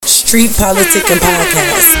Street Politic and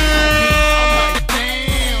Podcast.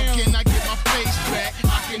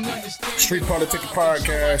 Street Politic and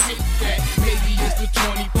Podcast. Hey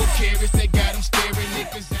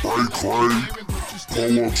Clay,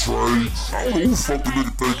 Polo Trey. I don't know who the fuck the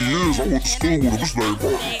nigga think he is. I went to school with him. His name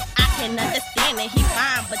Mark. I can understand it, he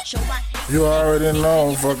fine, but your wife. You already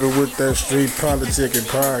know I'm fucking with that Street Politic and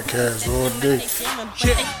Podcast all day.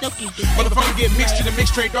 Motherfucker get mixed to the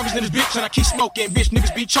mixed trade dogs in this bitch, and I keep smoking. Bitch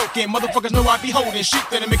niggas be choking. Motherfuckers know I be holding shit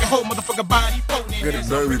that'll make a whole motherfucker body folding. Get it,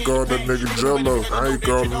 baby, call that nigga Jello. I ain't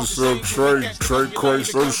calling himself Trey Cray,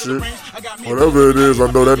 some shit. Whatever it is, I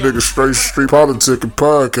know that nigga straight Street Politic and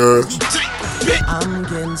Podcast. I'm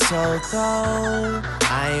getting so cold.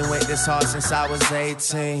 I ain't wait this hard since I was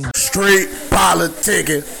 18. Street Politic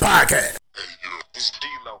and Podcast. Hey, yo, this is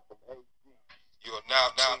D-Lo from AZ. You are now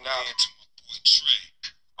into my boy Trey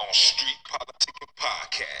on Street Politic and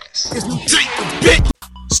Podcast.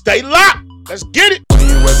 Stay locked. Let's get it. When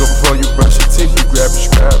you wake up before you brush your teeth, you grab your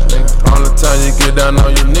scrap, nigga. All the time you get down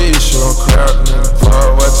on your knees, you don't crowd, nigga.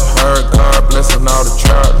 For what you heard, God blessing all the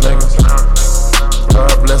trout, niggas.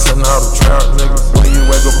 God blessing all the trout, niggas. When you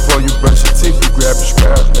wake up before you brush your teeth, you grab your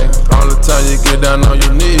scrap, nigga. All the time you get down on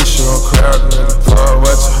your knees, you don't crowd, nigga. For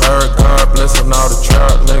what you heard, God blessing all the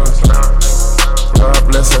trout, niggas. God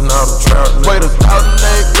blessing all the trout, niggas. Wait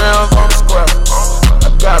 1,008 grams on the square. I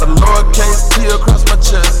got a lowercase T across my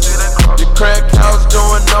chest. Your crack house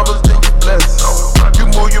doing numbers, then you blessed. You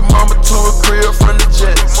move your mama to a crib from the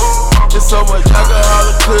jets. It's so much alcohol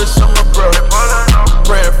and kush on my bro.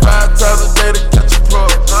 Praying 5 times a day to catch a pro.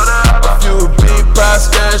 A few bean pie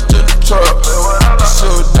stashed in the truck.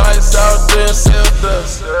 Shoot dice out there and sell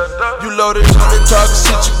dust. You loaded on the talking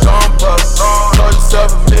shit, you gon' bust. Told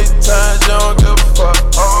yourself a million times, you don't give a fuck.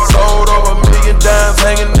 Sold over $1 million dimes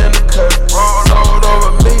hanging in the cut. Sold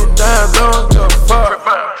over $1 million dimes, don't give a fuck.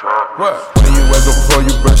 What? When you wake up before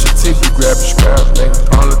you brush your teeth, you grab your scrap, nigga.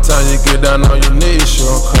 All the time you get down on your knees, you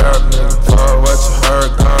don't crowd, nigga. For what you heard,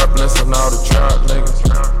 God blessing all the trout, niggas.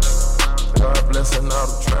 God blessing all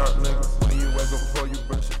the trout, niggas. When you wake up before you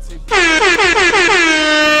brush your teeth. I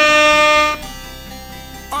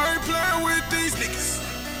ain't playing with these niggas.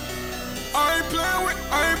 I ain't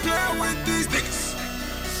playing with these niggas.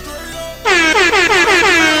 Straight up.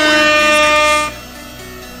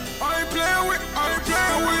 I ain't playing with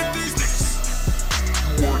these niggas.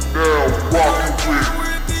 You are now rocking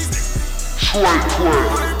with Trey Cray.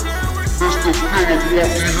 Mr.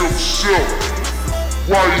 Milwaukee himself.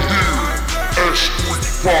 Right here at Street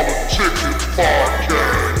Politic and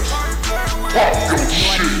Podcast. Pop your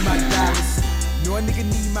shit. No nigga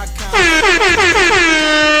need my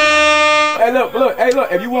Hey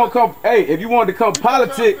look, if you wanted to come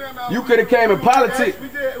politic, you could have came in politic.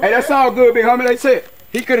 Hey, that's all good, big homie. They said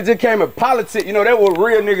he could have just came in politic. You know, that's what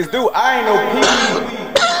real niggas do. I ain't no people.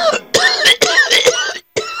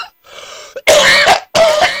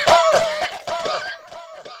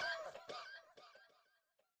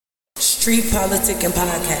 Street Politic and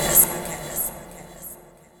Podcast.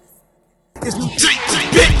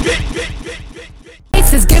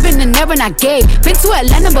 Is given and never not gave. Been to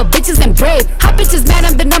Atlanta, but bitches ain't brave. Hot bitches mad,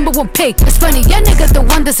 I'm the #1 pick. It's funny, your nigga the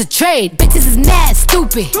one that's a trade. Bitches is mad,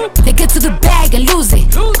 stupid. They get to the bag and lose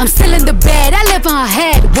it. I'm still in the bed, I live on her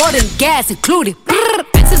head. Water and gas included.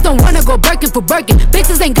 Bitches don't wanna go Birkin for Birkin.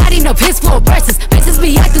 Bitches ain't got enough hits for verses. Bitches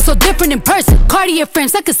be acting so different in person. Cartier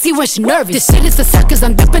frames, I can see when she nervous. This shit is for suckers,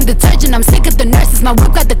 I'm dipping detergent. I'm sick of the nurses, my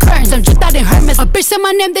whip got the curtains. I'm dripped out in Hermes. A bitch said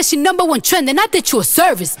my name, that she #1 trend. And I did you a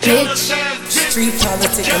service, bitch. Street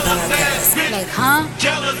Politic and Podcast. Like, huh?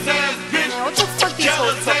 Man, what the fuck these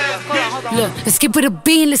hoes talking about? Hold on. Look, let's keep it a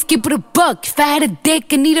bean, let's keep it a buck. If I had a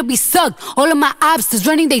dick, it need to be sucked. All of my obstacles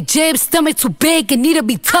running they jibs, stomach too big, it need to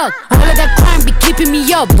be tucked. All of that crime be keeping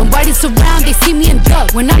me up. When bodies around, they see me in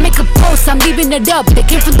duck. When I make a post, I'm leaving it up. They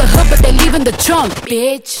came from the hood, but they leaving the trunk,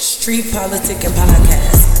 bitch. Street Politic and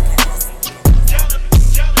Podcast.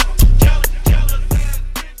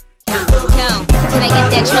 Can I get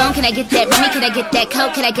that Tron? Can I get that Remy? Can I get that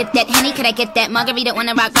Coke? Can I get that Henny? Can I get that Margarita?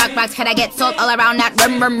 Wanna rock rocks? Can I get salt all around that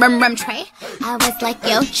rum tray? I was like,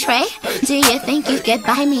 yo, Trey, do you think you could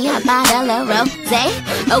buy me a bottle of rosé?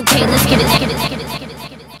 Okay, let's get it.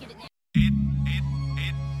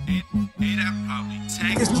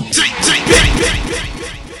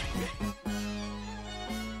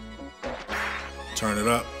 Turn it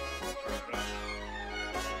up.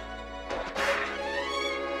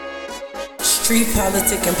 Street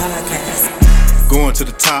Politic and Podcast. Going to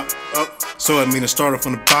the top, up, so it mean it started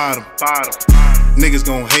from the bottom. Niggas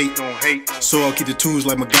gon' hate, so I'll keep the tools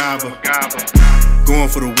like MacGyver. Going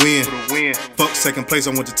for the win. Fuck second place,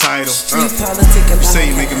 I want the title. Street Politic and You say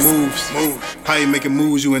you Podcast. making moves, moves. How you making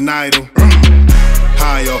moves, you an idol.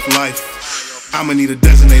 High off life. I'ma need a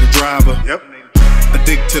designated driver.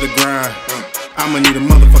 Addicted to the grind. I'ma need a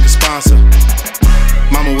motherfucking sponsor.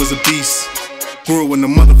 Mama was a beast. Grew up with a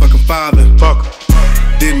motherfucking father.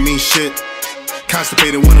 Didn't mean shit.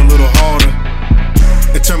 Constipated, went a little harder.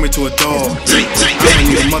 It turned me to a dog. I'ma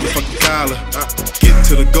need a motherfucking collar. Getting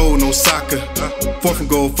to the goal, no soccer. Fourth and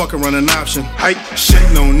goal, fucking run an option.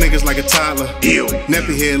 Shitting on niggas like a toddler.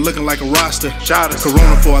 Nappy head looking like a roster.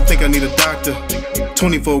 Corona for, I think I need a doctor.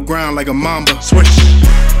 24 ground like a mamba. Swish.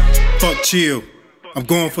 Fuck chill. I'm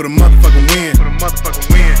going for the motherfucking win.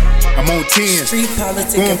 I'm on 10. Street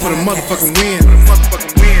politics. Going for the motherfucking win.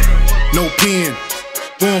 No pen.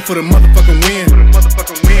 Going for the motherfucking win.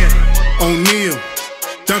 O'Neal.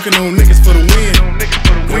 Dunking on niggas for the win.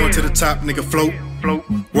 Going to the top, nigga, float.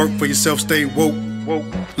 Work for yourself, stay woke.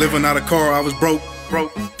 Living out of car, I was broke.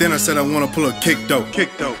 Then I said I wanna pull a kick though.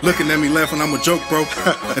 Looking at me laughing, I'm a joke, bro.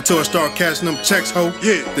 Until I start cashing them checks, ho.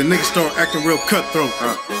 The niggas start acting real cutthroat.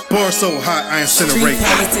 Bar so hot, I incinerate.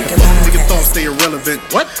 Nigga thoughts stay irrelevant.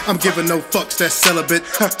 I'm giving no fucks, that's celibate.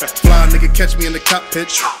 Fly nigga catch me in the cockpit.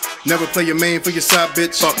 Never play your main for your side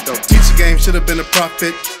bitch. Teacher game should've been a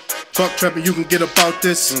profit. Fuck trapping, you can get up out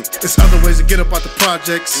this. There's other ways to get up out the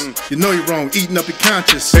projects. You know you're wrong, eating up your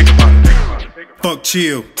conscience. Fuck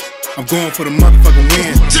chill. I'm going for the motherfucking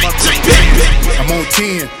win. I'm on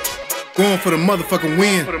 10. Going for the motherfucking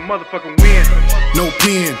win. No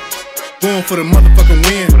pen. Going for the motherfucking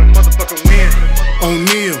win.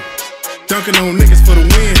 O'Neal. Dunking on niggas for the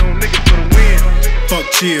win. Fuck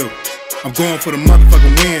chill. I'm going for the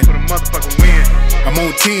motherfucking win. I'm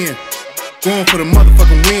on 10. Going for the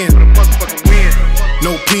motherfucking win.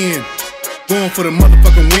 No pen. Going for the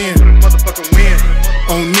motherfucking win.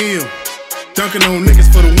 O'Neal. Dunking on niggas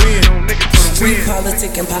for the win. Street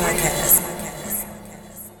Politic and Podcast.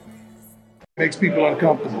 Makes people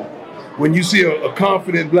uncomfortable. When you see a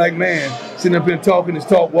confident black man sitting up here talking his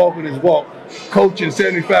talk, walking his walk, coaching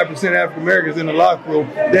 75% African Americans in the locker room,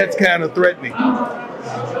 that's kind of threatening.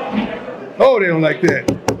 Oh, they don't like that.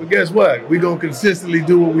 But guess what? We're going to consistently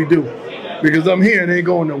do what we do. Because I'm here and ain't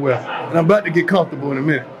going nowhere. And I'm about to get comfortable in a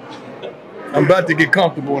minute.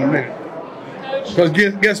 Because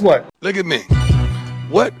guess what? Look at me.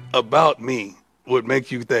 What about me would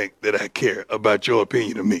make you think that I care about your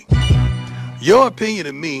opinion of me? Your opinion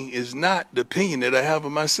of me is not the opinion that I have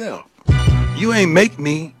of myself. You ain't make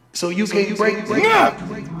me, so you can't break me. Nah!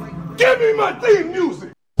 Give me my theme music!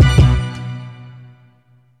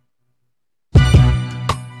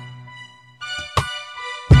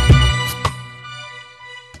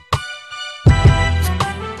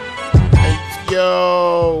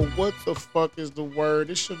 Yo, what the fuck is the word?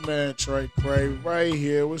 It's your man Trey Cray right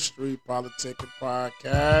here with Street Politic and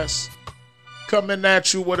Podcast. Coming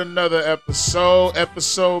at you with another episode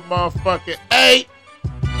motherfucking 8.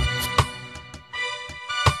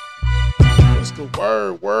 What's the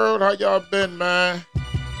word, world? How y'all been, man?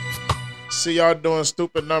 See y'all doing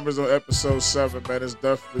stupid numbers on episode 7, man. It's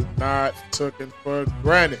definitely not taken for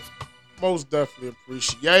granted. Most definitely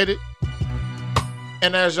appreciate it.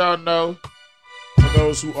 And as y'all know, for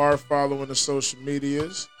those who are following the social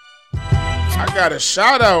medias, I got a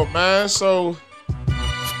shout out, man. So,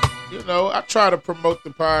 you know, I try to promote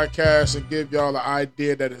the podcast and give y'all the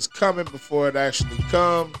idea that it's coming before it actually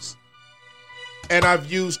comes. And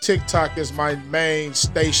I've used TikTok as my main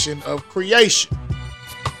station of creation.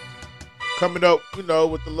 Coming up, you know,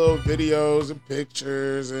 with the little videos and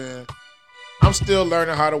pictures, and I'm still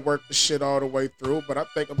learning how to work the shit all the way through, but I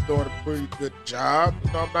think I'm doing a pretty good job.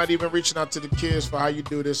 You know, I'm not even reaching out to the kids for how you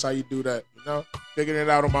do this, how you do that, you know? Figuring it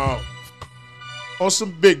out on my own. On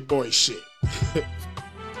some big boy shit.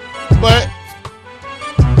 But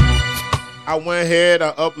I went ahead,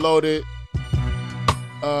 I uploaded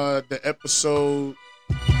the episode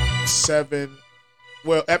 7.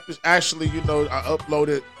 Well, actually, you know, I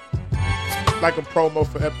uploaded like a promo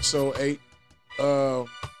for episode 8.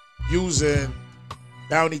 Using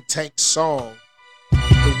Bounty Tank's song,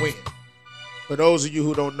 The Win. For those of you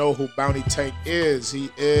who don't know who Bounty Tank is, he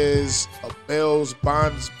is a bail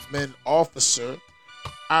bondsman officer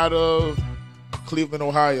out of Cleveland,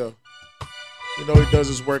 Ohio. You know, he does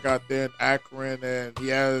his work out there in Akron, and he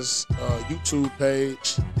has a YouTube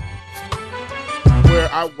page where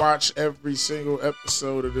I watch every single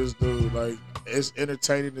episode of this dude. Like, it's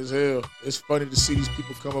entertaining as hell. It's funny to see these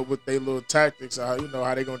people come up with their little tactics. You know,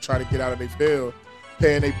 how they gonna try to get out of their bail,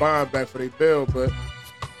 paying their bond back for their bail. But,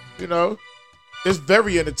 you know, it's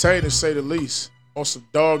very entertaining, to say the least, on some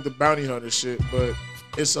Dog the Bounty Hunter shit. But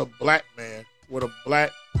it's a black man with a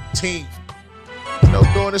black team, you know,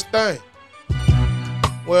 doing his thing.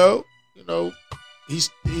 Well, you know,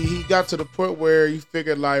 he got to the point where he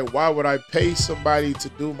figured, like, why would I pay somebody to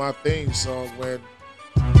do my theme song when,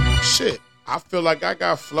 shit, I feel like I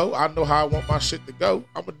got flow. I know how I want my shit to go.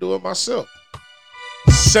 I'm going to do it myself.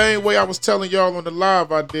 Same way I was telling y'all on the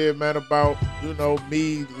live I did, man, about, you know,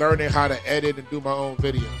 me learning how to edit and do my own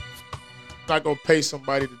video. I'm not going to pay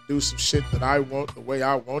somebody to do some shit that I want the way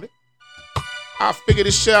I want it. I figure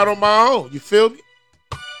this shit out on my own. You feel me?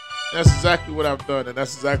 That's exactly what I've done, and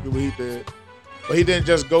that's exactly what he did. But he didn't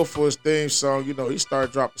just go for his theme song. You know, he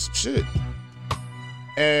started dropping some shit.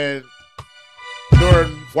 And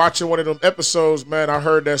during watching one of them episodes, man, I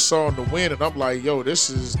heard that song, The Wind, and I'm like, yo, this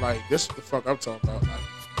is what the fuck I'm talking about.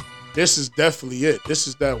 Like, this is definitely it. This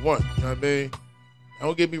is that one. You know what I mean?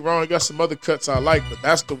 Don't get me wrong, I got some other cuts I like, but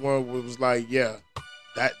that's the one where it was like, yeah,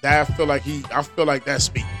 that I feel like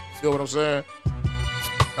that's me. You feel what I'm saying?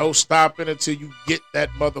 No stopping until you get that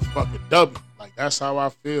motherfucking W. Like, that's how I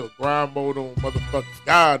feel. Grind mode on motherfucking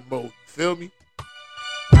God mode. You feel me?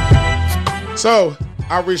 So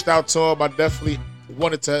I reached out to him. I definitely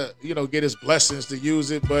wanted to, you know, get his blessings to use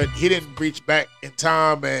it, but he didn't reach back in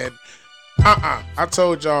time. And I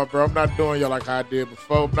told y'all, bro, I'm not doing y'all like I did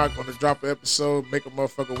before. I'm not going to drop an episode, make a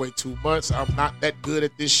motherfucker wait 2 months. I'm not that good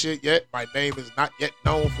at this shit yet. My name is not yet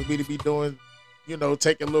known for me to be doing, you know,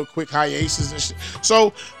 taking little quick hiatus and shit.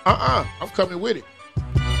 So, I'm coming with it.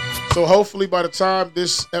 So hopefully by the time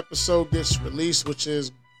this episode gets released, which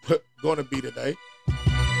is going to be today,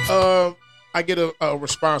 I get a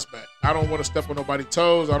response back. I don't want to step on nobody's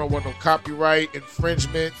toes. I don't want no copyright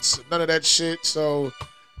infringements, none of that shit. So,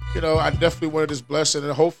 you know, I definitely wanted this blessing,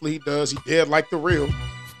 and hopefully he does. He did like the real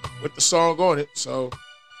with the song on it. So,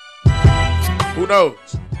 who knows?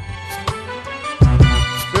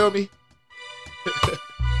 Feel me?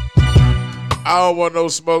 I don't want no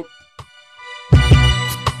smoke.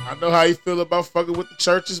 I know how you feel about fucking with the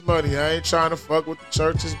church's money. I ain't trying to fuck with the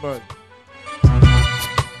church's money. But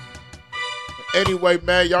anyway,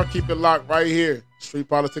 man, y'all keep it locked right here. Street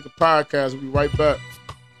Politica Podcast. We'll be right back.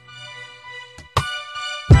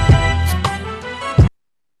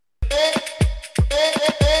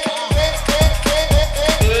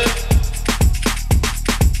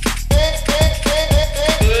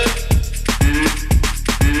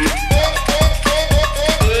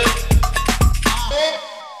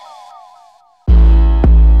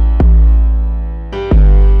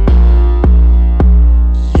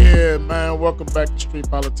 Welcome back to Street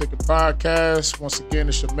Politica Podcast. Once again,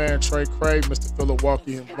 it's your man Trey Cray, Mr.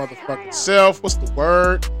 Philadelphia him motherfucking self. What's the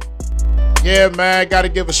word? Yeah, man, got to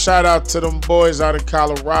give a shout out to them boys out in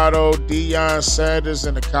Colorado. Deion Sanders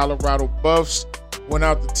and the Colorado Buffs went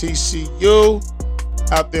out to TCU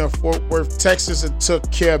out there in Fort Worth, Texas, and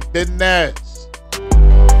took care of business.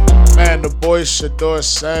 Man, the boy Shedeur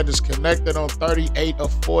Sanders connected on 38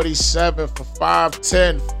 of 47 for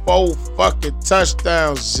 510, 4 fucking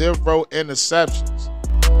touchdowns, 0 interceptions.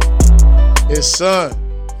 His son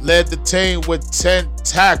led the team with 10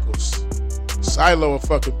 tackles. Silo a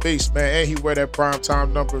fucking beast, man, and he wear that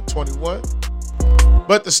primetime number 21.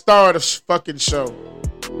 But the star of the fucking show,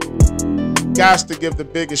 gots to give the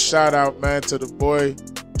biggest shout out, man, to the boy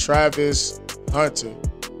Travis Hunter.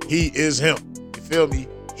 He is him. You feel me?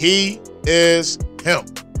 He is him.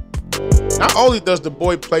 Not only does the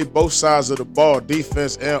boy play both sides of the ball,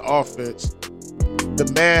 defense and offense,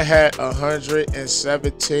 the man had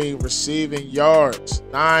 117 receiving yards,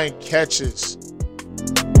 9 catches.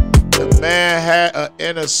 The man had an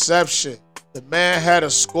interception. The man had a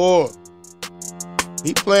score.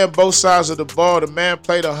 He playing both sides of the ball. The man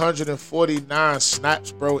played 149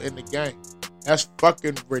 snaps, bro, in the game. That's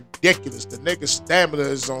fucking ridiculous. The nigga's stamina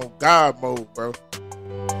is on God mode, bro.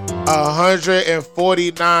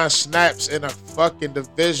 149 snaps in a fucking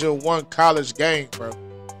Division I college game, bro.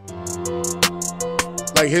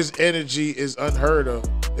 Like, his energy is unheard of.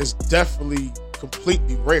 It's definitely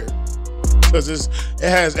completely rare. Because it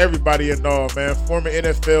has everybody involved, man. Former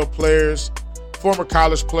NFL players, former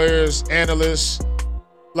college players, analysts.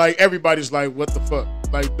 Like, everybody's like, what the fuck?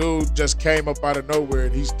 Like, dude just came up out of nowhere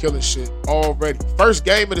and he's killing shit already. First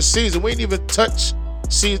game of the season, we ain't even touched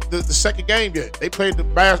the second game yet. They played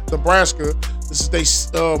Nebraska. This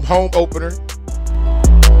is their home opener.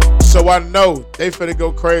 So I know they finna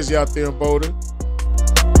go crazy out there in Boulder.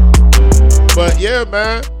 But yeah,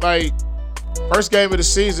 man, like, first game of the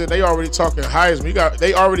season, they already talking Heisman.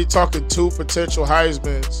 They already talking 2 potential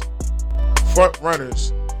Heismans front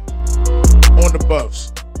runners on the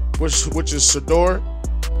Buffs, which is Shedeur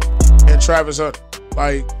and Travis Hunter.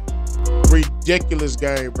 Like, ridiculous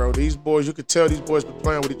game, bro. These boys, you could tell these boys been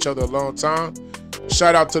playing with each other a long time.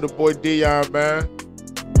 Shout out to the boy Deion, man.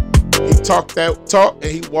 He talked that talk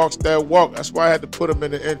and he walks that walk. That's why I had to put him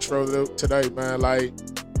in the intro today, man. Like,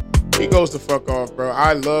 he goes the fuck off, bro.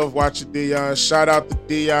 I love watching Deion. Shout out to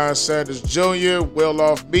Deion Sanders Jr., Well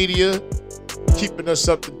Off Media, keeping us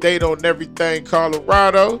up to date on everything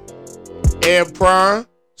Colorado and Prime.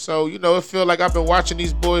 So, you know, it feel like I've been watching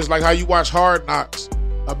these boys like how you watch Hard Knocks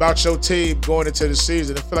about your team going into the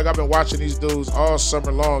season. I feel like I've been watching these dudes all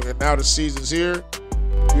summer long, and now the season's here.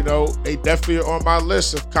 You know, they definitely are on my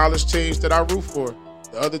list of college teams that I root for.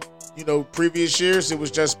 The other, you know, previous years, it was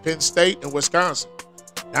just Penn State and Wisconsin.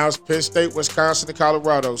 Now it's Penn State, Wisconsin, and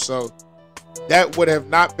Colorado. So that would have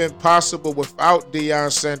not been possible without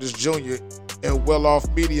Deion Sanders Jr. and Well Off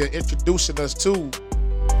Media introducing us to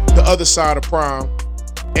the other side of Prime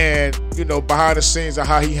and, you know, behind the scenes of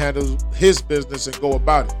how he handles his business and go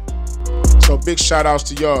about it. So big shout outs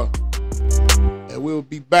to y'all. And we'll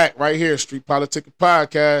be back right here, Street Politicking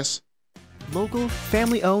Podcast. Local,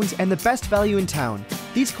 family-owned, and the best value in town.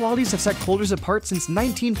 These qualities have set Colders apart since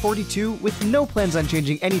 1942 with no plans on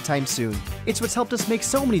changing anytime soon. It's what's helped us make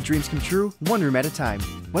so many dreams come true, one room at a time.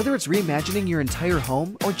 Whether it's reimagining your entire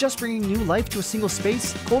home or just bringing new life to a single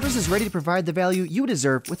space, Colders is ready to provide the value you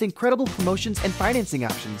deserve with incredible promotions and financing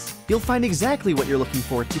options. You'll find exactly what you're looking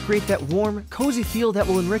for to create that warm, cozy feel that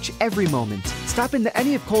will enrich every moment. Stop into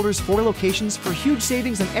any of Colders' 4 locations for huge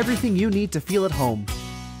savings on everything you need to feel at home.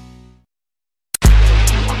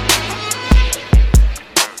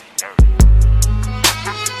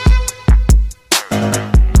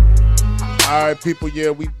 All right, people, yeah,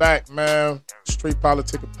 we back, man. Street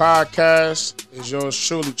Politicking Podcast is yours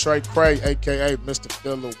truly, Trey Cray, a.k.a. Mr.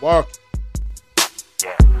 Phil Milwaukee.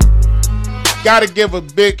 Gotta give a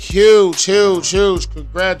big, huge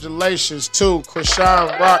congratulations to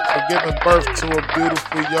Krishan Rock for giving birth to a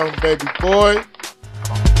beautiful young baby boy.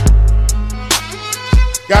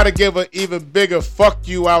 Gotta give an even bigger fuck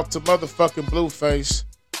you out to motherfucking Blueface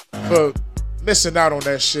for missing out on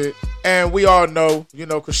that shit. And we all know, you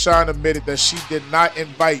know, Krishan admitted that she did not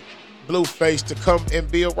invite Blueface to come and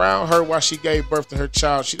be around her while she gave birth to her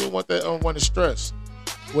child. She didn't want that unwanted stress,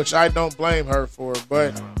 which I don't blame her for.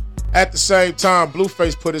 But at the same time,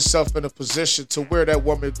 Blueface put himself in a position to where that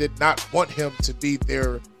woman did not want him to be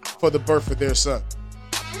there for the birth of their son.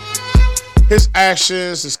 His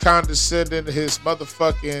actions, his condescending, his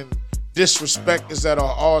motherfucking disrespect is at an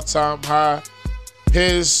all-time high.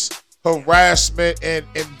 His harassment and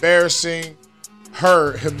embarrassing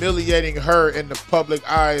her, humiliating her in the public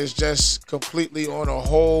eye is just completely on a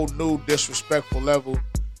whole new disrespectful level.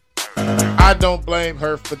 I don't blame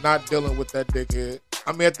her for not dealing with that dickhead.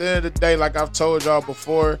 I mean, at the end of the day, like I've told y'all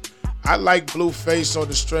before, I like Blueface on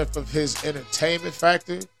the strength of his entertainment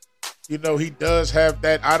factor. You know, he does have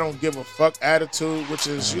that I don't give a fuck attitude, which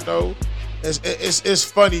is, you know, it's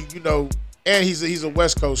funny, you know, and he's a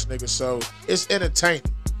West Coast nigga, so it's entertaining.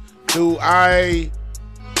 Do I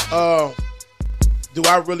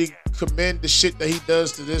really commend the shit that he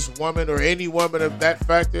does to this woman or any woman of that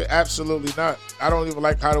factor? Absolutely not. I don't even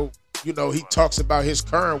like how, you know, he talks about his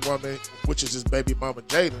current woman, which is his baby mama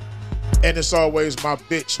Jada, and it's always my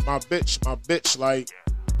bitch. Like,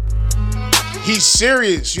 he's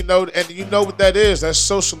serious, you know, and you know what that is. That's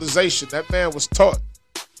socialization. That man was taught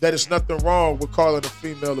that it's nothing wrong with calling a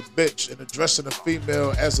female a bitch and addressing a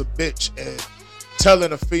female as a bitch and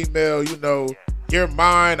telling a female, you know, you're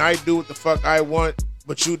mine, I do what the fuck I want,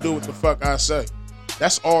 but you do what the fuck I say.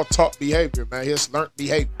 That's all taught behavior, man. He's learned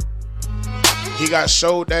behavior. He got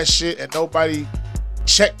showed that shit and nobody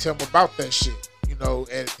checked him about that shit, you know,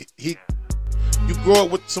 and you grow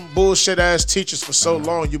up with some bullshit ass teachers for so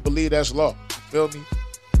long, you believe that's law. You feel me?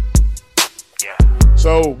 Yeah.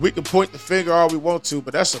 So we can point the finger all we want to,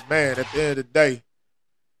 but that's a man at the end of the day.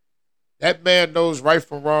 That man knows right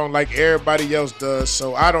from wrong like everybody else does,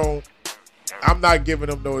 so I'm not giving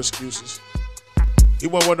him no excuses. He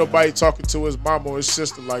won't want nobody talking to his mama or his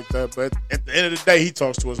sister like that, but at the end of the day, he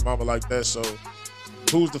talks to his mama like that, so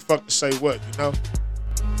who's the fuck to say what, you know?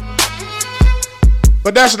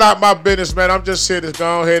 But that's not my business, man. I'm just here to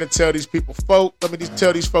go ahead and tell these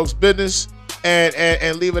tell these folks business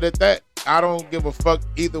and leave it at that. I don't give a fuck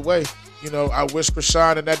either way. You know, I wish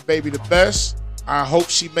Krishan and that baby the best. I hope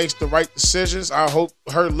she makes the right decisions. I hope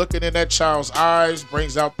her looking in that child's eyes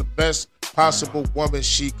brings out the best possible woman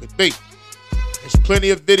she could be. There's plenty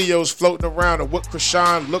of videos floating around of what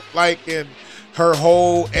Krishan looked like, and her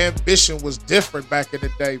whole ambition was different back in the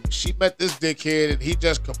day. She met this dickhead and he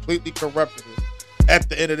just completely corrupted her. At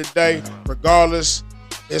the end of the day, regardless,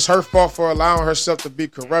 it's her fault for allowing herself to be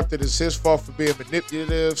corrupted. It's his fault for being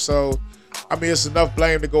manipulative. So, I mean, it's enough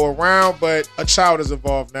blame to go around, but a child is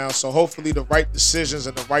involved now. So hopefully the right decisions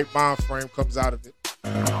and the right mind frame comes out of it.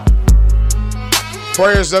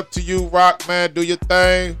 Prayers up to you, Rock, man. Do your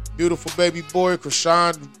thing. Beautiful baby boy,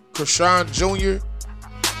 Krishan Jr.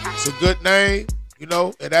 It's a good name. You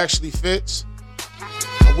know, it actually fits.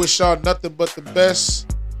 I wish y'all nothing but the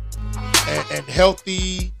best and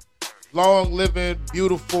healthy, long-living,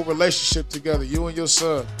 beautiful relationship together, you and your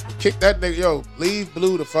son. Kick that nigga, yo, leave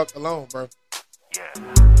Blue the fuck alone, bro. Yeah.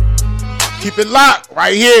 Keep it locked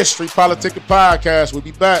right here, Street Politicking Podcast. We'll be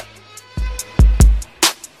back.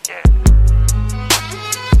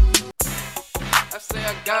 I say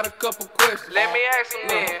I got a couple questions. Let me ask them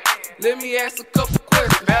then. Let me ask a couple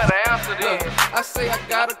questions. Better answer then. I say I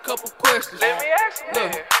got a couple questions. Let me ask them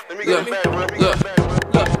then. Let me get it back, look.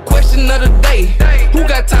 Question of the day. Who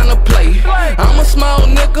got time to play? I'm a small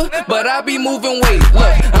nigga, but I be moving weight.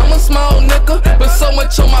 Look, I'm a small nigga, but so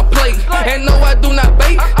much on my plate. And no, I do not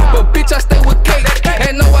bake, but bitch, I stay with cake.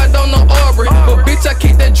 And no, I don't know Aubrey, but bitch, I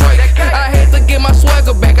keep that Drake. I had to get my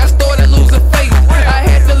swagger back, I started losing faith. I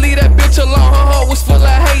had to leave that bitch alone, her heart was full of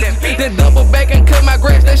hate. Then double back and cut my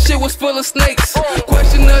grass, that shit was full of snakes.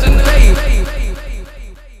 Question of the day.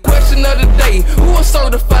 Question of the day, who is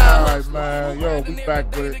certified? Alright, man, yo, we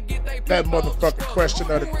back with it. That motherfucking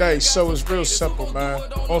question of the day. So it's real simple, man.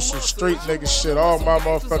 On some street nigga shit. All my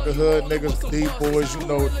motherfucking hood niggas, D-boys, you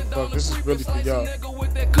know what the fuck. This is really for y'all. You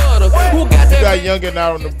got Youngin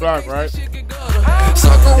out on the block, right?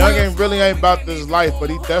 Youngin really ain't about this life, but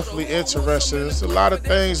he definitely interested. There's a lot of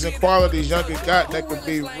things and qualities Youngin got that could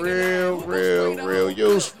be real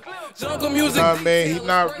useful. You know what I mean? He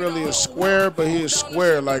not really a square, but he is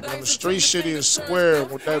square. Like on the street shit, he is square.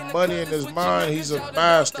 With that money in his mind, he's a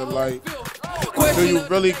master. Like, do you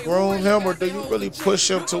really groom him or do you really push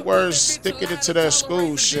him towards sticking it to that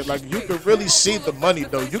school shit? Like, you can really see the money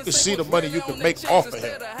though. You can see the money you can make off of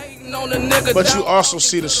him. But you also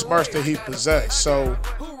see the smarts that he possesses. So,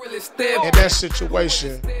 in that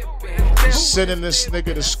situation, you sending this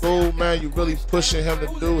nigga to school, man, you really pushing him to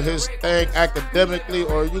do his thing academically,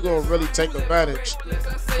 or you gonna really take advantage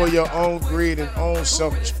for your own greed and own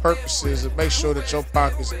selfish purposes and make sure that your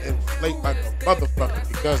pockets inflate like a motherfucker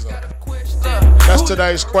because of it? That's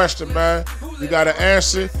today's question, man. You got an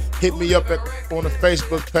answer? Hit me up on the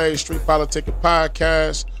Facebook page, Street Politicking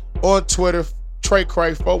Podcast, on Twitter, Trey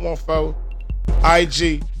Cray 414,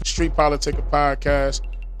 IG, Street Politicking Podcast.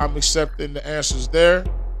 I'm accepting the answers there.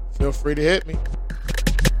 Feel free to hit me.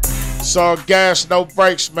 It's all gas, no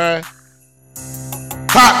brakes, man.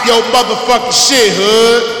 Pop your motherfucking shit,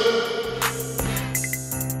 hood.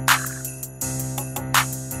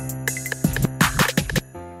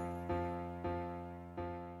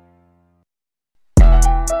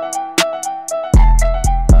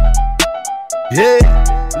 Yeah,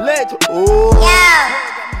 let's Yo,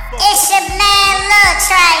 it's your man Lil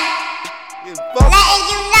Trey. Letting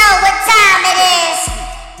you know what time it is.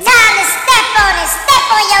 Time to step on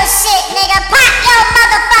your shit, nigga. Pop your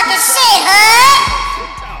motherfucking shit, hood.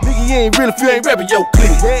 Nigga, you ain't real if you ain't rapping your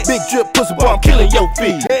clique. Big drip pussy boy, I'm killing your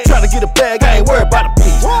feet. Tryna get a bag, I ain't worried about a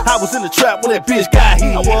bitch. I was in the trap when that bitch got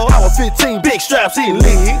hit. I was 15, big straps, he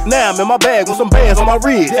lit. Now I'm in my bag with some bands on my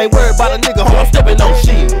wrist. Ain't worried about a nigga, ho, I'm stepping on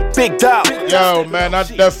shit. Big dog. Yo, man, I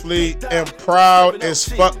definitely am proud as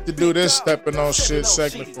fuck to do this stepping on shit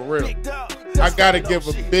segment for real. I gotta give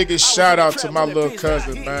a biggest shout out to my little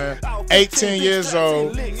cousin, man. 18 years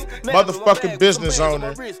old, motherfucking business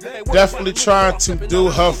owner. Definitely trying to do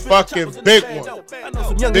her fucking big one.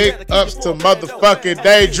 Big ups to motherfucking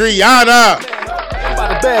Daydriana.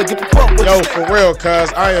 Yo, for real,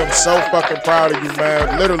 cuz I am so fucking proud of you,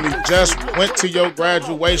 man. Literally just went to your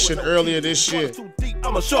graduation earlier this year.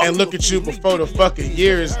 And look at you before the fucking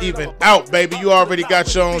year is even out, baby. You already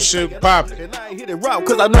got your own shit popping. That's what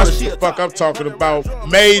the fuck I'm talking about.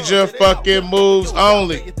 Major fucking moves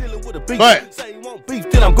only. But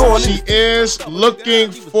she is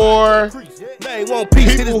looking for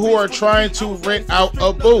people who are trying to rent out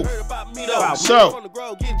a booth. So,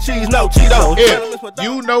 if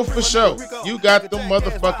you know for sure you got them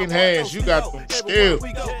motherfucking hands, you got them skills,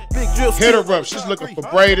 hit her up. She's looking for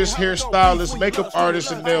braiders, hairstylists, makeup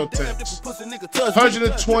artists, and nail techs.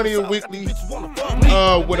 $120 a weekly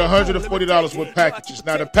with $140 with packages.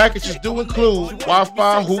 Now, the packages do include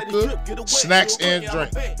Wi-Fi, hookah, snacks, and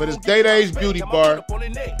drink. But it's Day-Day's Beauty Bar,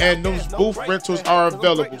 and those booth rentals are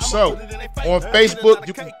available. So, on Facebook,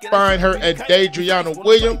 you can find her at Daydriana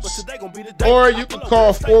Williams, or you can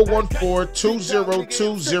call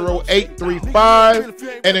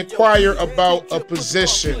 414-202-0835 and inquire about a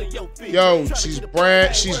position. Yo, she's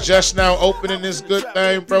just now opening this good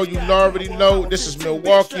thing, bro. You already know this is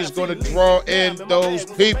Milwaukee. Is going to draw in those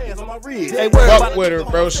people. Fuck with her,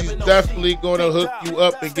 bro. She's definitely going to hook you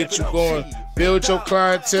up and get you going. build your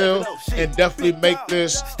clientele, and definitely make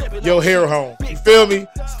this your hair home. You feel me?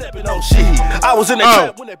 I was in the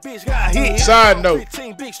trap when that bitch got hit. Side note,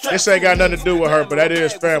 this ain't got nothing to do with her, but that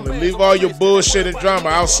is family. Leave all your bullshit and drama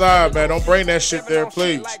outside, man. Don't bring that shit there,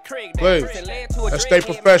 please. Please. Let's stay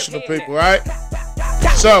professional, people, all right?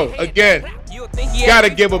 So, again,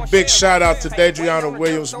 gotta give a big shout out to Dadriana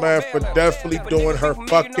Williams, man, for definitely doing her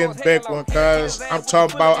fucking big one, cuz I'm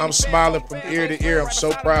talking about I'm smiling from ear to ear. I'm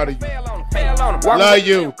so proud of you. Love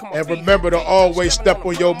you. And remember to always step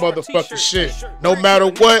on your motherfucking shit. No matter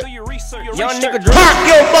what, pop your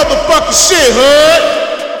motherfucking shit,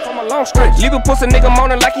 hood. Long stretch. Leave a pussy nigga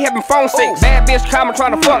moaning like he having phone sex. Bad bitch coming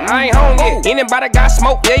trying to fuck, I ain't home yet. Anybody got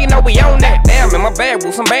smoke, yeah, you know we on that. Damn, in my bag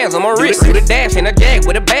with some bands on my wrist. Do the dash in a jag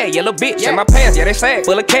with a bag, yellow bitch. In my pants, yeah, they sad.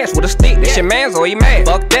 Full of cash with a stick. This your man's or he mad.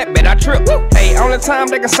 Fuck that, bet I trip. Hey, only time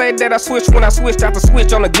they can say that I switched when I switched out the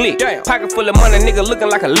switch on the glick. Damn. Pocket full of money, nigga looking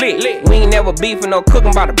like a lick. We ain't never beefing or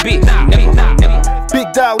cooking by the bitch.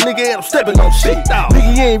 Big dog, nigga, and I'm stepping on shit.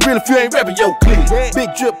 Nigga, you ain't real if you ain't rapping your clique.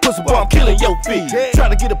 Big drip pussy, boy, I'm killing your feet.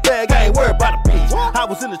 Tryna get a bag, I ain't worried about a bitch. I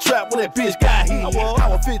was in the trap when that bitch got hit. I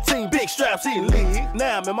was 15, big straps, he lit.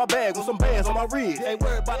 Now I'm in my bag with some bands on my wrist. Ain't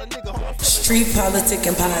worried about a nigga. Street Politic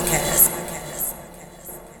and Podcast.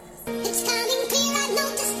 It's coming clear, I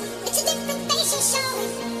noticed. It's a different face you're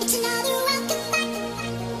showing. It's another welcome back.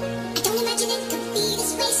 I don't imagine it could be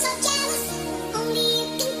this way, so jealous. Only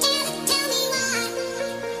you can tell me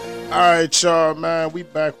why. All right, y'all, man. We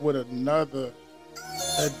back with another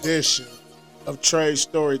edition of Trey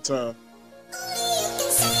Storytime.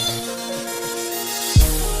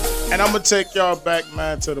 And I'm going to take y'all back,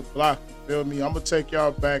 man, to the block. You feel me? I'm going to take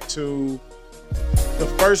y'all back to the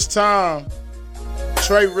first time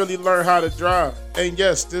Trey really learned how to drive. And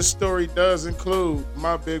yes, this story does include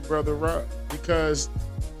my big brother, Rob, because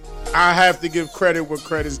I have to give credit where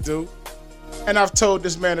credit's due. And I've told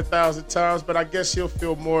this man 1,000 times, but I guess he'll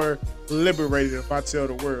feel more liberated if I tell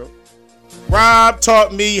the world. Rob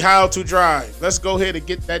taught me how to drive. Let's go ahead and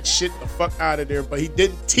get that shit the fuck out of there. But he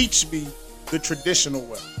didn't teach me the traditional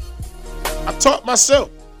way. I taught myself.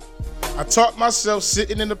 I taught myself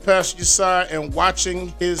sitting in the passenger side and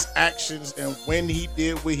watching his actions and when he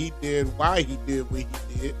did what he did, why he did what he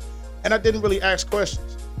did. And I didn't really ask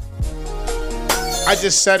questions. I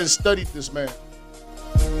just sat and studied this man.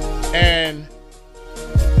 And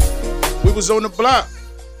we was on the block.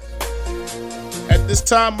 At this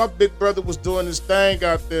time, my big brother was doing his thing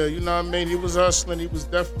out there. You know what I mean? He was hustling. He was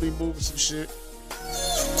definitely moving some shit.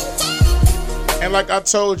 And like I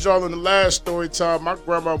told y'all in the last story time, my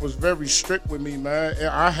grandma was very strict with me, man. And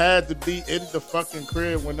I had to be in the fucking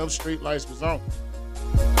crib when those street lights was on.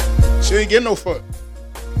 She didn't get no fuck.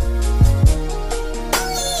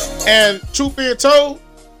 And truth being told,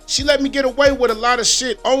 she let me get away with a lot of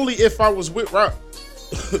shit only if I was with Rob.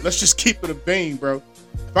 Let's just keep it a bean, bro.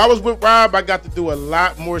 If I was with Rob, I got to do a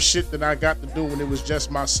lot more shit than I got to do when it was just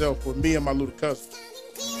myself or me and my little cousin.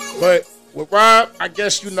 But with Rob, I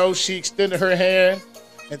guess, you know, she extended her hand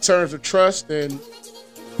in terms of trust, and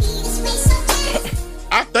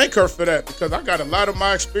I thank her for that because I got a lot of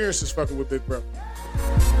my experiences fucking with Big Bro.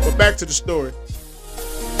 But back to the story.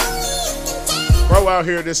 Bro out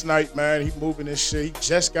here this night, man, he moving this shit. He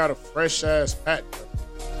just got a fresh ass pack, bro.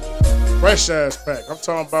 Fresh ass pack. I'm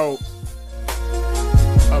talking about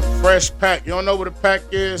a fresh pack. You don't know what a pack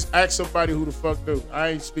is? Ask somebody who the fuck do. I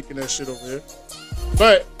ain't speaking that shit over here.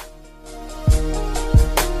 But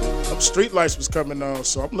them street lights was coming on,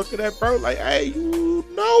 so I'm looking at bro like, hey, you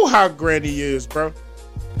know how Granny is, bro.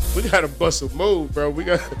 We gotta bust a move, bro. We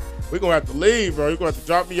gonna have to leave, bro. You're gonna have to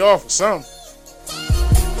drop me off or something.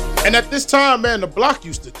 And at this time, man, the block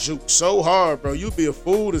used to juke so hard, bro. You'd be a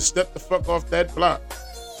fool to step the fuck off that block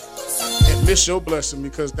and miss your blessing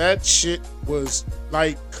because that shit was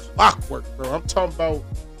like clockwork, bro. I'm talking about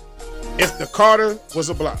if the Carter was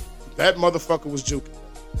a block, that motherfucker was juking.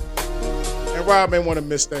 And Rob ain't want to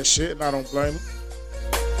miss that shit, and I don't blame him.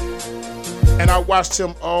 And I watched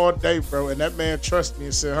him all day, bro, and that man trusted me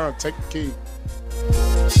and said, huh, take the key.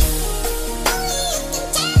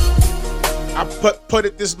 I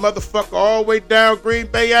putted this motherfucker all the way down Green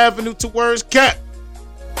Bay Avenue towards Cap.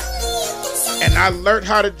 And I learned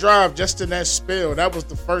how to drive just in that spell. That was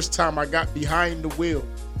the first time I got behind the wheel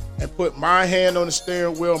and put my hand on the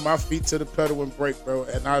steering wheel, my feet to the pedal and brake, bro,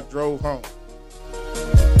 and I drove home.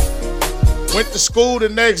 Went to school the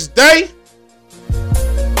next day,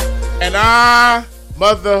 and I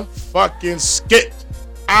motherfucking skipped.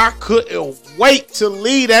 I couldn't wait to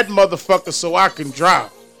leave that motherfucker so I can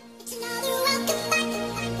drive.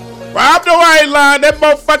 Rob, no, I ain't lying. That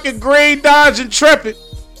motherfucking green Dodge Intrepid.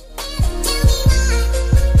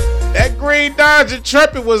 That That green Dodge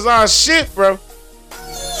Intrepid was our shit, bro.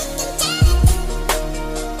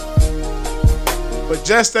 But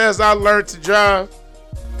just as I learned to drive,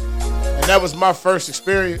 and that was my first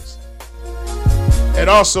experience, it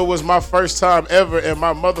also was my first time ever in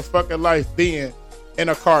my motherfucking life being in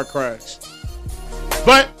a car crash.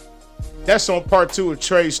 But that's on part 2 of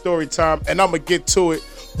Trey's story time, and I'm going to get to it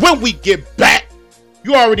when we get back.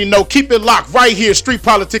 You already know, keep it locked right here, Street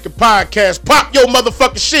Politicking Podcast. Pop your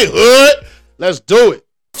motherfucking shit, hood. Let's do it.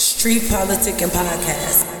 Street Politicking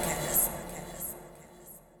Podcast.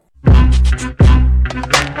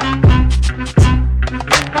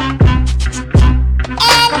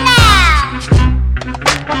 And now,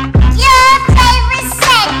 your favorite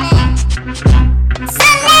segment,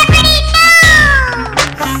 Celebrity News.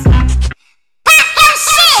 Pop your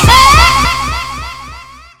shit,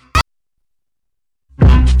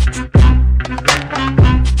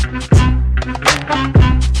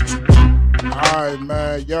 All right,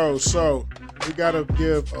 man. Yo, so we got to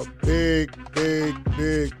give a big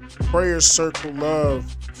prayer circle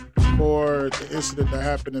love for the incident that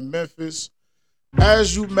happened in Memphis.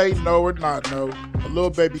 As you may know or not know, a Lil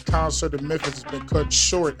Baby concert in Memphis has been cut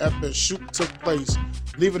short after a shooting took place,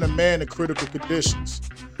 leaving a man in critical conditions.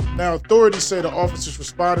 Now, authorities say the officers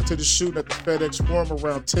responded to the shooting at the FedEx Forum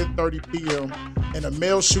around 10:30 p.m., and a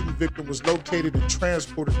male shooting victim was located and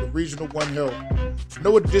transported to Regional 1 Health.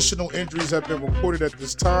 No additional injuries have been reported at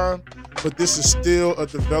this time, but this is still a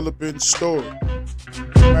developing story.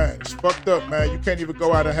 Man, it's fucked up, man. You can't even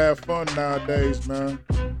go out and have fun nowadays, man.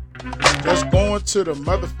 Just going to the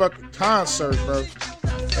motherfucking concert, bro,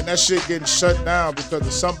 and that shit getting shut down because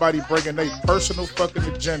of somebody bringing their personal fucking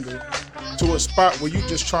agenda to a spot where you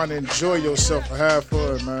just trying to enjoy yourself and have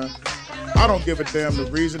fun, man. I don't give a damn the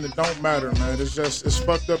reason. It don't matter, man. It's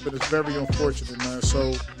fucked up and it's very unfortunate, man.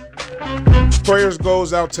 So prayers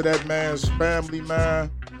goes out to that man's family, man.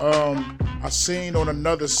 I seen on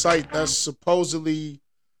another site that's supposedly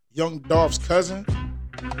Young Dolph's cousin.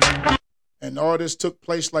 And all this took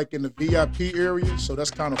place like in the VIP area, so that's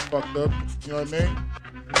kind of fucked up. You know what I mean?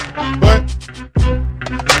 But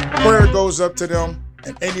prayer goes up to them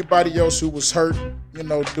and anybody else who was hurt, you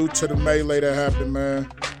know, due to the melee that happened, man.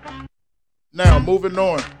 Now, moving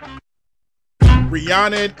on.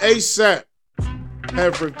 Rihanna and ASAP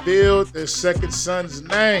have revealed their second son's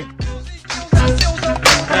name.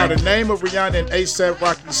 Now, the name of Rihanna and ASAP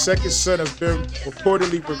Rocky's second son has been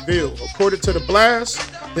reportedly revealed. According to The Blast,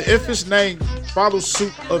 the infant's name follows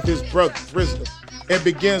suit of his brother, RZA, and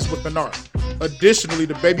begins with an R. Additionally,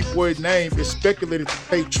 the baby boy's name is speculated to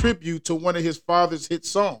pay tribute to one of his father's hit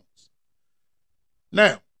songs.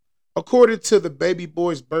 Now, according to the baby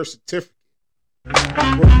boy's birth certificate,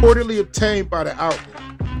 reportedly obtained by the outlet,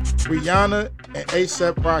 Rihanna and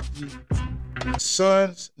ASAP Rocky's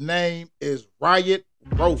son's name is Riot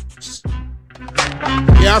Rose.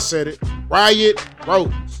 Yeah, I said it. Riot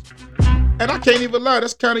Rose. And I can't even lie,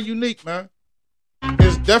 that's kind of unique, man.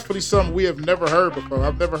 It's definitely something we have never heard before.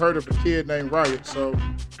 I've never heard of a kid named Riot, so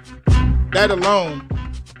that alone,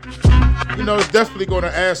 you know, it's definitely going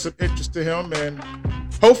to add some interest to him, and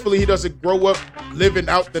hopefully he doesn't grow up living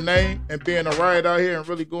out the name and being a riot out here and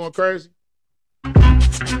really going crazy.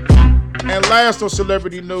 And last on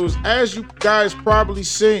Celebrity News, as you guys probably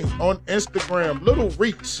seen on Instagram, Little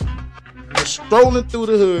Reese was strolling through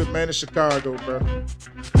the hood, man, in Chicago, bro.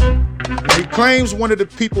 He claims one of the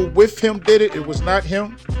people with him did it. It was not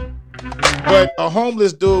him. But a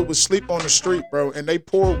homeless dude would sleep on the street, bro, and they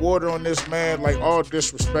poured water on this man, like, all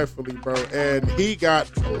disrespectfully, bro, and he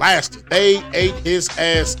got blasted. They ate his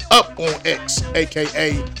ass up on X,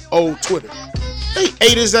 a.k.a. old Twitter. They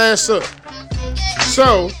ate his ass up.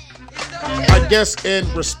 So, I guess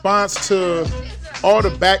in response to all the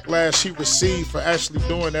backlash he received for actually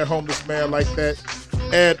doing that homeless man like that,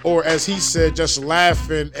 and or as he said, just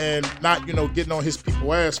laughing and not, you know, getting on his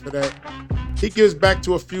people's ass for that, he gives back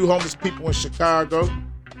to a few homeless people in Chicago.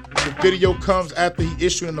 The video comes after he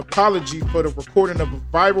issued an apology for the recording of a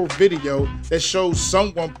viral video that shows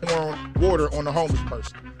someone pouring water on a homeless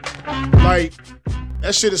person. Like,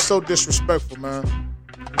 that shit is so disrespectful, man.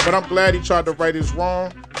 But I'm glad he tried to right his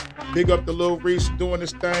wrong. Big up to Lil Reese doing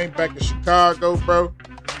this thing back in Chicago, bro.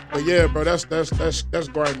 But yeah, bro, that's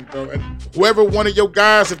grimy, bro. And whoever one of your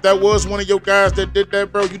guys, if that was one of your guys that did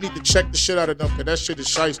that, bro, you need to check the shit out of them, because that shit is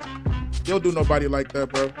shiesty. You don't do nobody like that,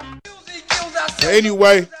 bro. But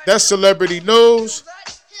anyway, that's Celebrity News.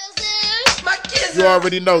 You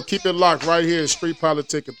already know. Keep it locked right here, Street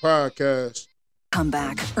Politicking Podcast. Come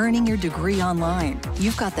back, earning your degree online.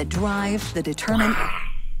 You've got the drive, the determination.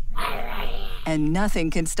 And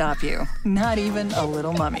nothing can stop you, not even a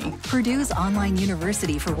little mummy. Purdue's online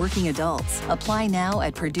university for working adults. Apply now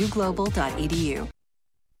at purdueglobal.edu.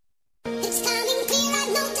 It's coming clear, I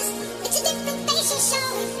noticed. It's a different face you're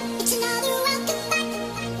showing. It's another welcome back.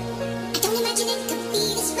 I don't imagine it could be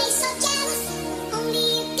this way, so jealous. Only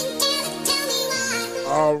you can tell me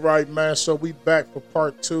why. All right, man. So we back for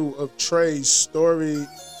part 2 of Trey's story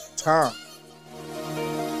time.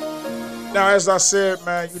 Now, as I said,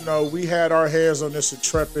 man, you know, we had our hands on this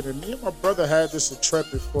Intrepid, and me and my brother had this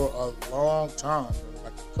Intrepid for a long time,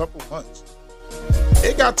 like a couple months.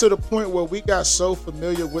 It got to the point where we got so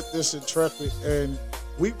familiar with this Intrepid, and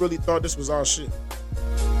we really thought this was our shit.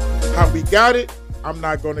 How we got it, I'm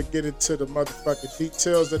not going to get into the motherfucking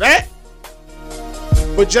details of that.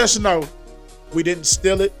 But just know, we didn't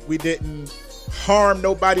steal it. We didn't harm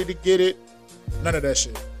nobody to get it. None of that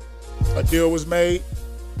shit. A deal was made.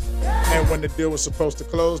 And when the deal was supposed to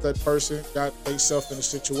close, that person got themselves in a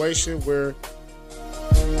situation where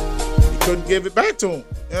he couldn't give it back to him.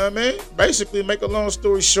 You know what I mean? Basically, make a long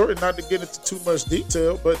story short, and not to get into too much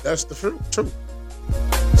detail, but that's the truth.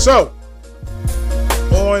 So,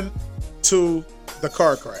 on to the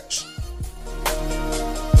car crash.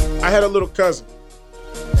 I had a little cousin.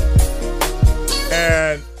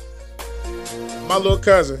 And my little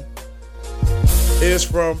cousin is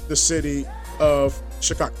from the city of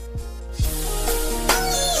Chicago.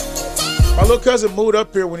 My little cousin moved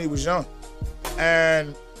up here when he was young.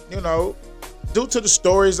 And, you know, due to the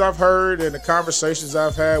stories I've heard and the conversations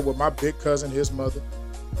I've had with my big cousin, his mother,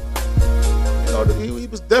 you know, he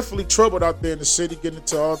was definitely troubled out there in the city, getting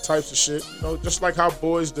into all types of shit, you know, just like how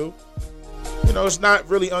boys do. You know, it's not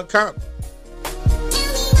really uncommon.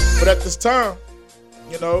 But at this time,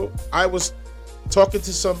 you know, I was talking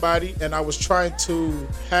to somebody and I was trying to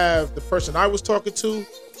have the person I was talking to,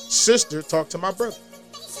 sister, talk to my brother.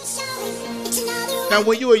 Now,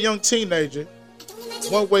 when you're a young teenager,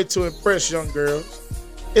 one way to impress young girls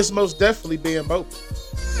is most definitely being mobile.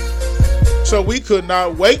 So we could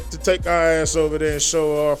not wait to take our ass over there and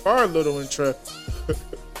show off our little Intrepid.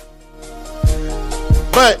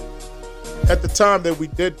 But at the time that we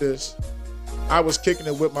did this, I was kicking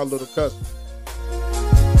it with my little cousin.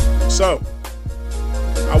 So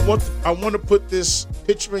I want to put this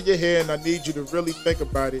picture in your head, and I need you to really think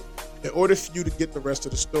about it in order for you to get the rest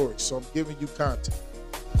of the story. So I'm giving you content.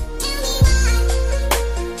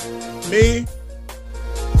 Me,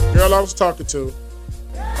 girl I was talking to,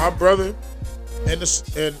 my brother, and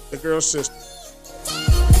the girl's sister.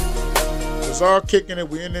 It was all kicking it.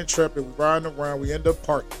 We in the Intrepid. We riding around. We end up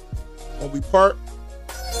parking. When we park,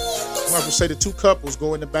 I'm going to say the two couples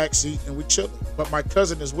go in the back seat and we chilling. But my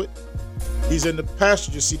cousin is with me. He's in the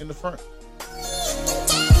passenger seat in the front.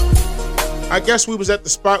 I guess we was at the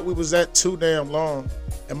spot we was at too damn long,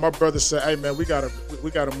 and my brother said, "Hey man, we gotta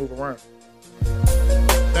move around."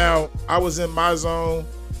 Now I was in my zone,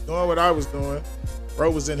 doing what I was doing.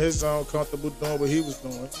 Bro was in his zone, comfortable doing what he was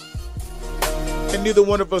doing, and neither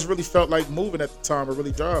one of us really felt like moving at the time or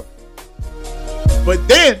really driving. But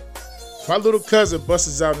then my little cousin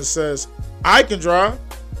busts out and says, "I can drive."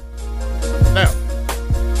 Now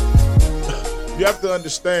you have to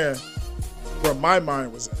understand where my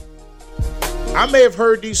mind was at. I may have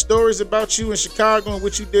heard these stories about you in Chicago and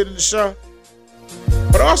what you did in the shop,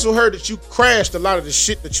 but I also heard that you crashed a lot of the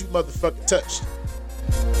shit that you motherfucking touched,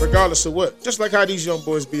 regardless of what. Just like how these young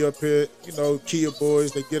boys be up here, you know, Kia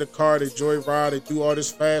boys, they get a car, they joyride, they do all this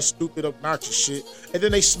fast, stupid, obnoxious shit, and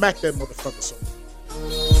then they smack that motherfucker so.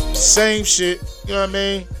 Same shit, you know what I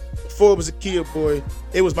mean? Before it was a Kia boy,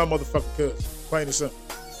 it was my motherfucking cousin, plain and simple.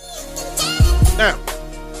 Now,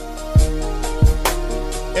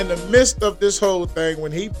 in the midst of this whole thing,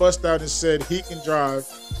 when he bust out and said he can drive,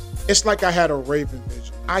 it's like I had a Raven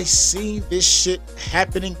vision. I seen this shit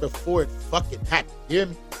happening before it fucking happened. You hear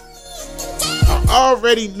me? I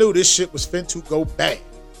already knew this shit was fin to go bad.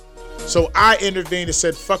 So I intervened and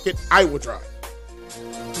said, fuck it, I will drive.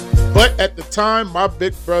 But at the time, my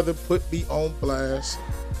big brother put me on blast.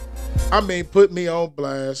 Put me on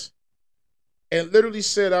blast. And literally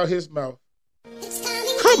said out his mouth,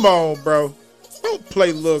 "Come on, bro. Don't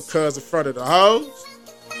play little cuz in front of the hoes."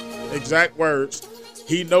 Exact words.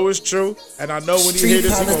 He know it's true, and I know when he hear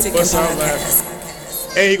this, he gonna bust out laughing.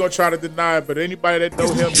 And he gonna try to deny it, but anybody that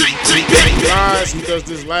know him, he lies, he does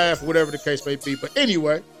this laugh, whatever the case may be. But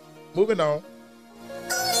anyway, moving on.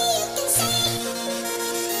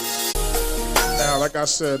 Now, like I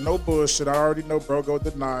said, no bullshit. I already know bro go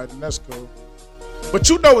deny it, and that's cool. But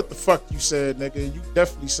you know what the fuck you said, nigga. You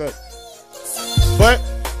definitely said it. But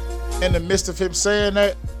in the midst of him saying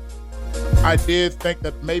that, I did think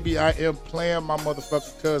that maybe I am playing my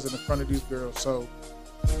motherfucking cousin in front of these girls. So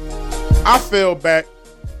I fell back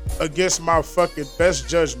against my fucking best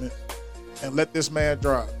judgment and let this man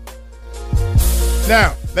drive.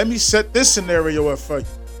 Now, let me set this scenario up for you.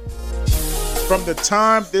 From the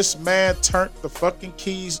time this man turned the fucking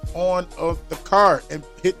keys on of the car and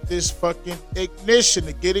hit this fucking ignition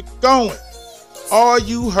to get it going, all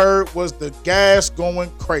you heard was the gas going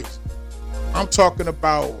crazy. I'm talking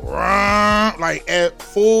about like at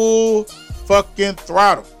full fucking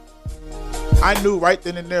throttle. I knew right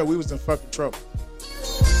then and there we was in fucking trouble.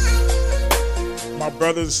 My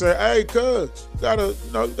brother said, "Hey, cuz, you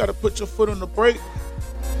gotta put your foot on the brake,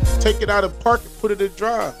 take it out of park and put it in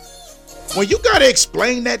drive." When you gotta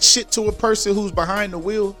explain that shit to a person who's behind the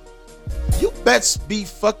wheel, you bets be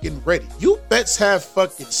fucking ready. You bets have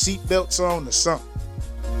fucking seatbelts on or something.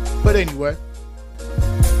 But anyway,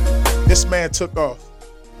 this man took off.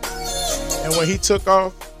 And when he took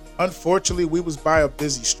off, unfortunately, we was by a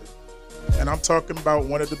busy street. And I'm talking about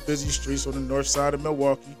one of the busy streets on the north side of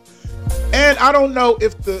Milwaukee. And I don't know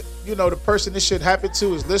if the person this shit happened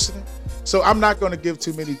to is listening. So I'm not going to give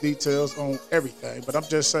too many details on everything, but I'm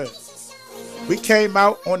just saying. We came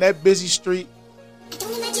out on that busy street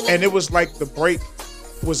and it was like the brake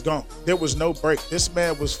was gone. There was no brake. This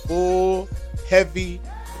man was full, heavy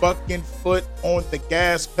fucking foot on the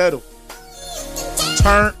gas pedal.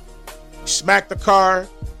 Turned, smacked the car,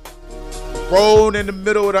 rolled in the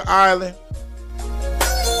middle of the island.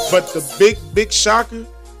 But the big shocker,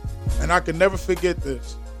 and I can never forget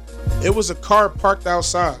this, it was a car parked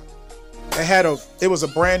outside. It was a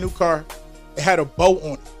brand new car. It had a bow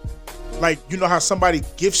on it. Like, you know how somebody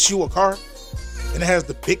gifts you a car and it has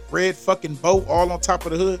the big red fucking bow all on top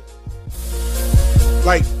of the hood?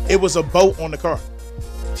 Like, it was a bow on the car.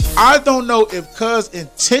 I don't know if cuz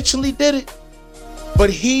intentionally did it,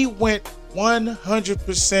 but he went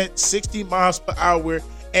 100% 60 miles per hour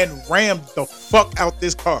and rammed the fuck out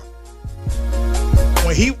this car.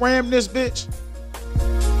 When he rammed this bitch,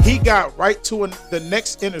 he got right to the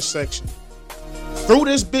next intersection, threw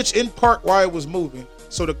this bitch in park while it was moving,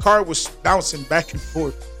 so the car was bouncing back and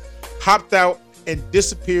forth, hopped out and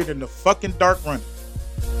disappeared in the fucking dark running.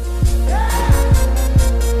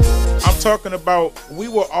 I'm talking about, we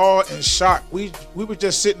were all in shock. We were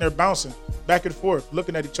just sitting there bouncing back and forth,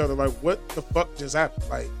 looking at each other like, what the fuck just happened?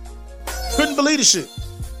 Like, couldn't believe the shit.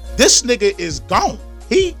 This nigga is gone.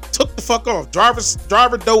 He took the fuck off.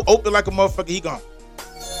 Driver door open like a motherfucker, he gone.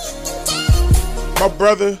 My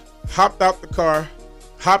brother hopped out the car,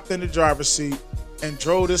 hopped in the driver's seat, and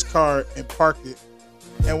drove this car and parked it.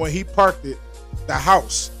 And when he parked it, the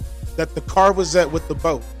house that the car was at with the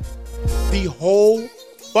boat, the whole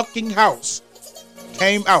fucking house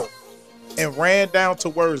came out and ran down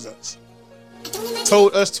towards us.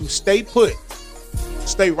 Told us to stay put.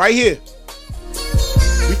 Stay right here.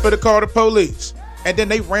 We finna call the police. And then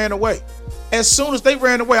they ran away. As soon as they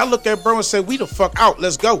ran away, I looked at bro and said, "We the fuck out,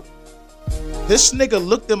 let's go." This nigga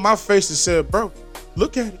looked in my face and said, "Bro,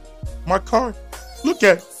 look at it. My car. Look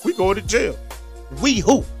at it. We going to jail." We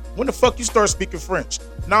who? When the fuck you start speaking French?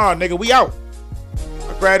 Nah, nigga, we out.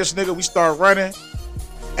 I grabbed this nigga, we start running,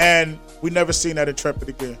 and we never seen that Intrepid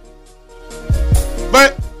again.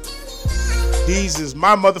 But these is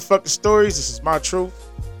my motherfucking stories. This is my truth.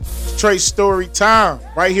 Trey story time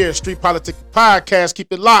right here, Street Politic Podcast.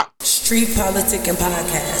 Keep it locked. Street Politic and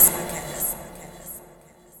Podcast.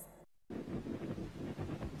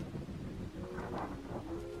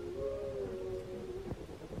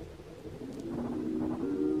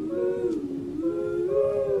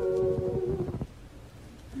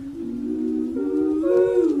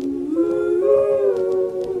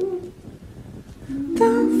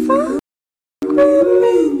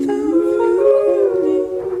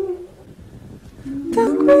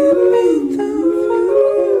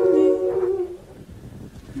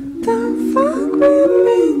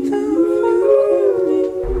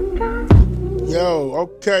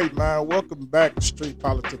 Okay, man, welcome back to Street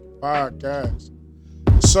Politics Podcast.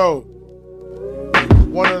 So,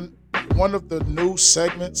 one of the new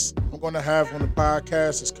segments I'm going to have on the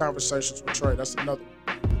podcast is Conversations with Trey. That's another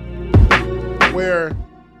one. Where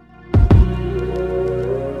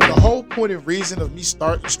the whole point and reason of me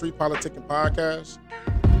starting Street Politics Podcast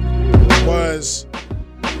was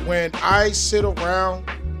when I sit around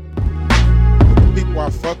people I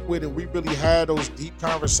fuck with and we really had those deep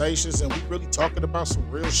conversations and we really talking about some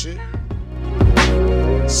real shit.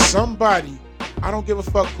 Somebody, I don't give a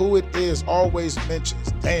fuck who it is, always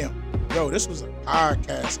mentions, "Damn, yo, this was a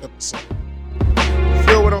podcast episode." You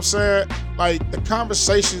feel what I'm saying? Like the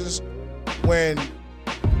conversations when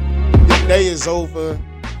your day is over,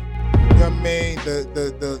 know what I mean?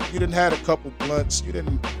 You done had a couple blunts. You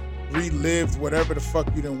didn't relive whatever the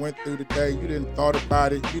fuck you done went through today. You didn't thought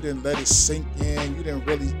about it. You didn't let it sink in. You didn't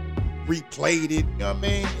really replay it. You know what I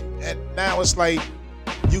mean? And now it's like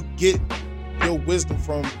you get your wisdom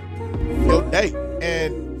from your day.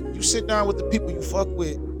 And you sit down with the people you fuck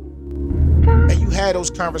with and you had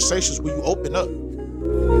those conversations where you open up.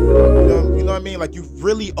 You know what I mean? Like you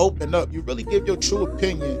really open up. You really give your true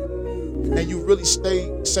opinion and you really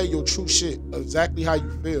say your true shit, exactly how you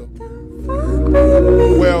feel.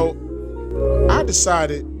 Well, I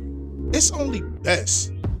decided it's only best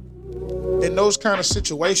in those kind of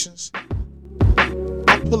situations.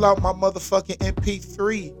 I pull out my motherfucking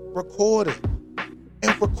MP3 recorder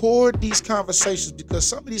and record these conversations, because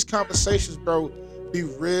some of these conversations, bro, be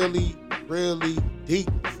really, really deep.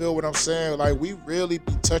 You feel what I'm saying? Like we really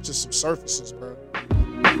be touching some surfaces, bro.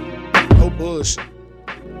 No bullshit.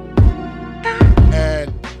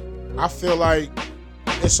 And I feel like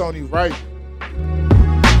it's only right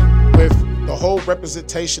with the whole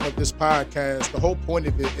representation of this podcast. The whole point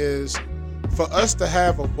of it is for us to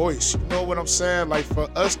have a voice. You know what I'm saying? Like for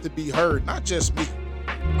us to be heard, not just me.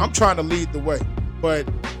 I'm trying to lead the way, but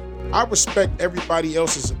I respect everybody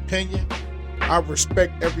else's opinion. I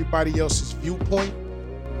respect everybody else's viewpoint.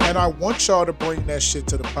 And I want y'all to bring that shit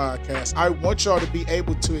to the podcast. I want y'all to be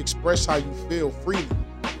able to express how you feel freely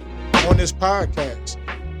on this podcast.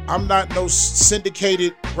 I'm not no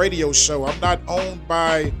syndicated radio show. I'm not owned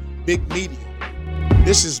by big media.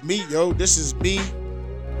 This is me, yo. This is me.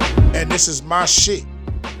 And this is my shit.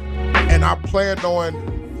 And I plan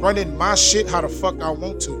on running my shit how the fuck I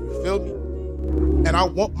want to. You feel me? And I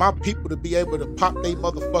want my people to be able to pop their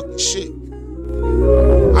motherfucking shit.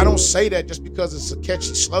 I don't say that just because it's a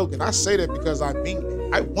catchy slogan. I say that because I mean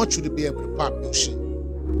it. I want you to be able to pop your shit.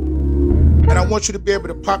 And I want you to be able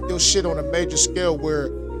to pop your shit on a major scale where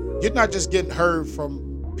you're not just getting heard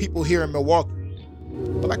from people here in Milwaukee.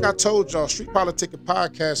 But like I told y'all, Street Politic and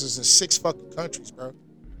Podcast is in 6 fucking countries, bro.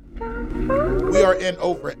 We are in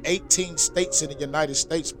over 18 states in the United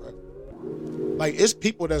States, bro. Like, it's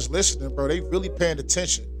people that's listening, bro. They really paying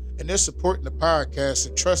attention. And they're supporting the podcast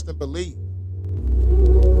and trust and believe.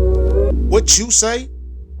 What you say,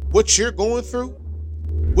 what you're going through,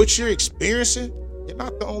 what you're experiencing, you're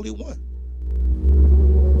not the only one.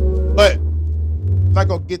 But I'm not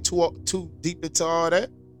going to get too deep into all that.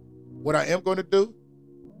 What I am going to do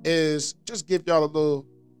is just give y'all a little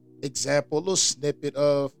example, a little snippet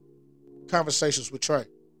of Conversations with Trey.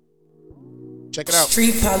 Check it out.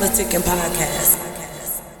 Street Politic and Podcast.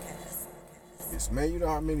 Yes, man, you know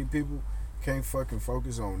how many people can't fucking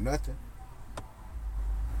focus on nothing?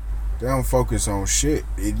 They don't focus on shit.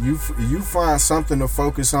 If you find something to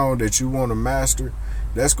focus on that you want to master,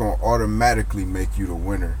 that's going to automatically make you the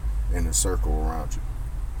winner in the circle around you.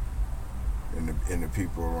 In the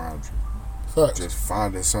people around you. Facts. Just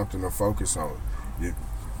finding something to focus on.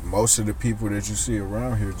 Most of the people that you see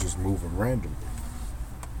around here just moving randomly.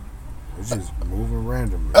 They're just moving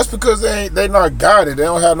randomly. That's because they not guided. They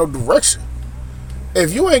don't have no direction.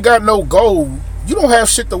 If you ain't got no goal, you don't have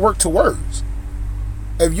shit to work towards.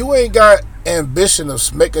 If you ain't got ambition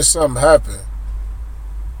of making something happen,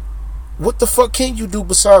 what the fuck can you do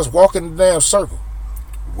besides walk in the damn circle?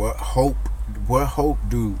 What hope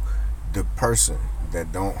do the person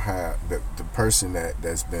that don't have the person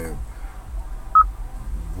that's been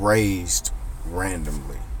raised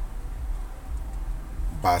randomly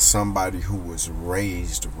by somebody who was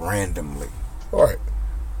raised randomly? Right.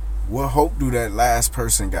 What hope do that last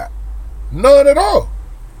person got? None at all.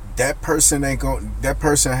 That person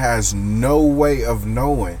has no way of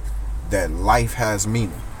knowing that life has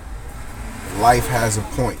meaning. Life has a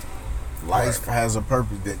point. Life has a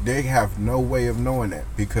purpose. That they have no way of knowing that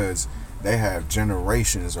because they have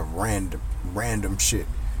generations of random shit.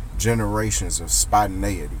 Generations of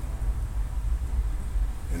spontaneity.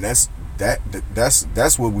 And that's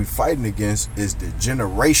what we're fighting against, is the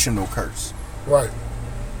generational curse. Right.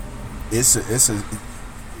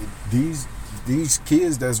 These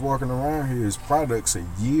kids that's walking around here is products of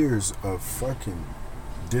years of fucking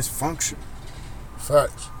dysfunction.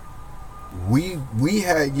 Facts. We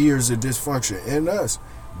had years of dysfunction in us,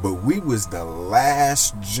 but we was the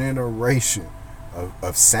last generation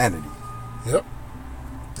of sanity. Yep.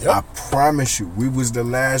 I promise you, we was the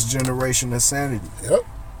last generation of sanity. Yep.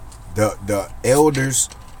 The elders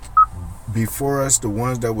before us, the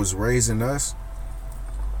ones that was raising us,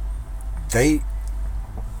 they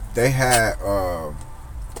had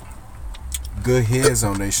good heads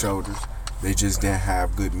on their shoulders. They just didn't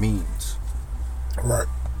have good means. Right.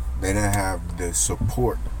 They didn't have the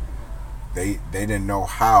support. They didn't know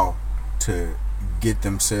how to get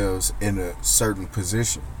themselves in a certain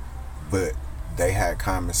position, but they had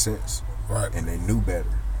common sense, right? And they knew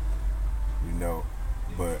better, you know.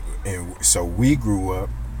 And so we grew up.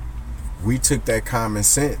 We took that common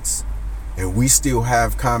sense, and we still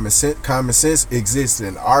have common sense. Common sense exists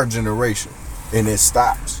in our generation, and it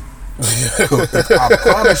stops. I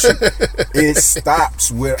promise you, it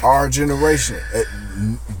stops with our generation.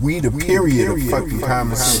 We the period of fucking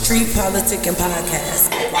common sense. Street Politic and Podcast.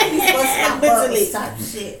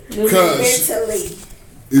 Because,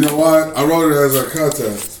 you know why? I wrote it as a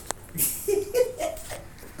contest.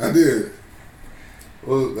 I did.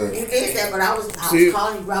 What was that? It is that, but I was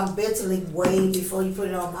calling you Robert Bentley way before you put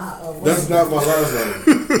it on my That's not my last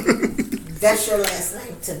name. That's your last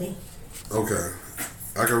name to me. Okay.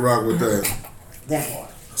 I can rock with that. That one.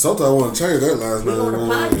 Sometimes I want to change that last name. On the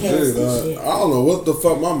podcast and shit. I don't know what the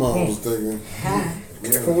fuck my mom was thinking. I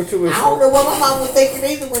don't know what my mom was thinking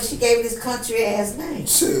either when she gave this country ass name.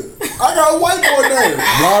 Shit. I got a white boy name.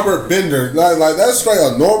 Robert Bender. Like that's straight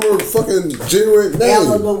a normal fucking genuine name.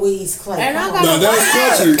 Ella Louise Clay. And I got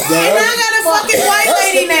that's country. And I got a fucking white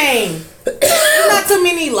lady name. There's not too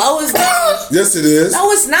many Lois. Yes, it is.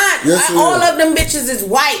 No, it's not. Yes, it all is. of them bitches is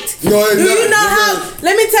white. No, it's Do you not. know how?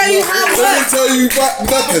 Let me tell you how. Let me tell you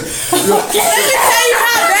nothing. Let me tell you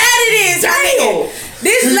how bad it is, right?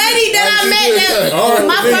 This lady that I met,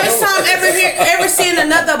 my first time ever seeing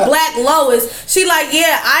another black Lois, she like,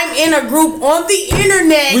 yeah, I'm in a group on the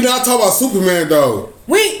internet. We not talking about Superman though.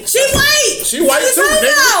 She white. She white too,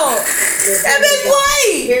 nigga. That bitch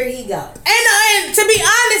white. Here you go. And to be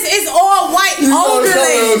honest, it's all white older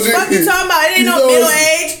ladies. What you talking about? It ain't no middle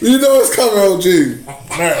age. You know it's coming, OG.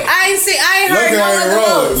 I ain't heard no other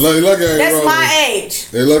Lows. Look at That's my age.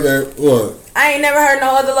 They look at what? I ain't never heard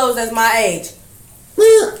no other Lows that's my age.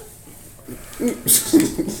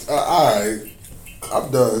 Alright.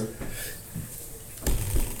 I'm done.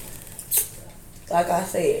 Like I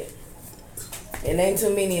said, it ain't too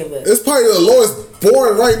many of us. It's probably the lowest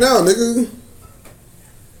born right now, nigga.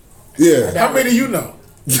 Yeah. How many you know?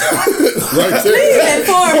 Right there. Please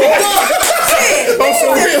inform me.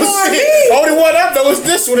 Only one I know is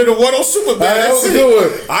this one and the one on Superman. That's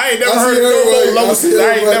it. I ain't never heard of no Lois. I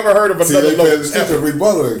ain't never heard of another Lois.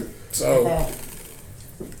 Rebuttaling. So,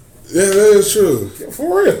 yeah, that is true.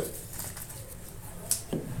 For real.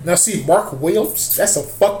 Now see, Mark Williams, that's a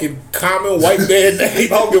fucking common white man name. I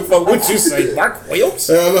don't give a fuck what you say. Mark Williams?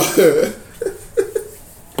 That's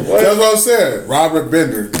what I'm saying. Robert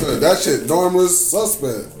Bender. That shit normal's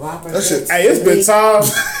suspect. That shit. Hey, it's been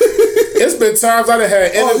times. It's been times I done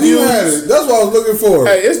had interviews. You had it. That's what I was looking for.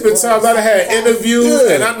 Hey, it's been times I done had interviews,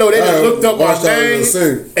 and I know they done looked up my name,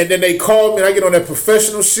 and then they call me, and I get on that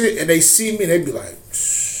professional shit, and they see me, and they be like,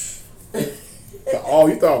 oh,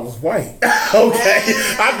 you thought I was white. Okay.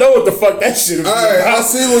 I know what the fuck that shit is. I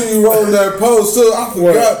see when you wrote that post, too. I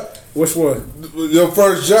forgot. Which one? Your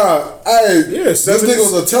first job. Hey, this nigga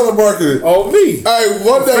was a telemarketer. Oh, me. Hey,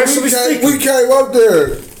 one day we came up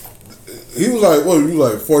there. He was like, what, you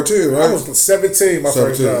like 14, right? I was 17 my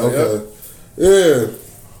first job. Okay. Yeah.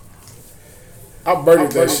 I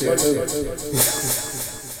murdered that shit.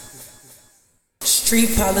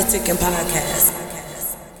 Street Politic and Podcast.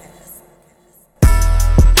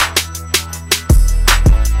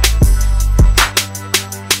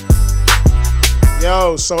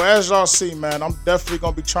 Yo, so as y'all see, man, I'm definitely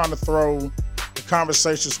gonna be trying to throw the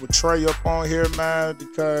conversations with Trey up on here, man,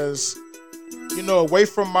 because, you know, away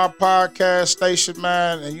from my podcast station,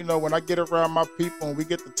 man, and, you know, when I get around my people and we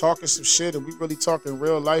get to talking some shit and we really talking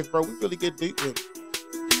real life, bro, we really get deep with it.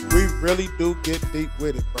 We really do get deep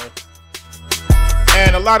with it, bro.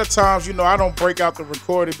 And a lot of times, you know, I don't break out the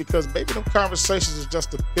recording because maybe them conversations is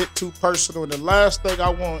just a bit too personal. And the last thing I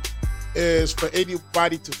want is for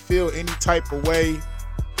anybody to feel any type of way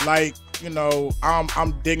like, you know,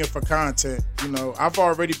 I'm digging for content. You know, I've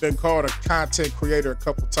already been called a content creator a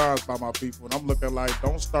couple times by my people, and I'm looking like,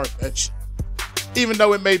 don't start that shit. Even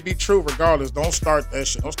though it may be true regardless, don't start that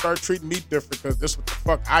shit. Don't start treating me different because this is what the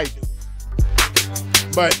fuck I do.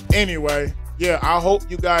 But anyway, yeah, I hope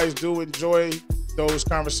you guys do enjoy those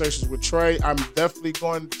conversations with Trey. I'm definitely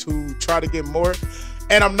going to try to get more,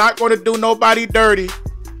 and I'm not going to do nobody dirty.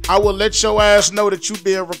 I will let your ass know that you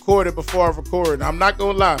being recorded before I record. I'm not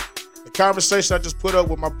gonna lie. The conversation I just put up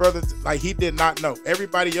with my brother, like, he did not know.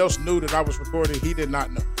 Everybody else knew that I was recording. He did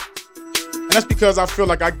not know. And that's because I feel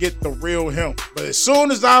like I get the real him. But as soon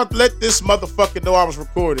as I let this motherfucker know I was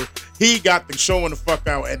recording, he got the showing the fuck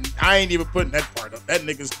out. And I ain't even putting that part up. That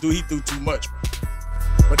nigga's he do too much, bro.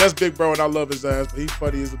 But that's big bro, and I love his ass. But he's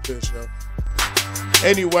funny as a bitch, yo.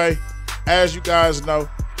 Anyway, as you guys know,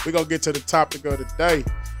 we're gonna get to the topic of the day.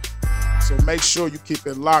 So make sure you keep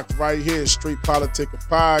it locked right here, Street Politicking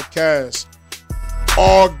Podcast.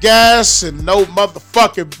 All gas and no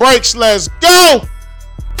motherfucking brakes. Let's go!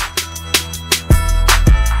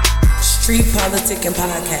 Street Politicking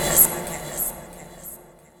Podcast.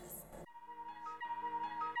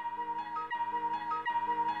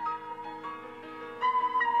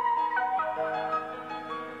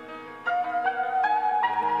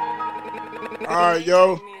 All right,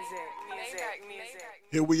 yo.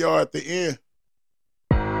 Here we are at the end.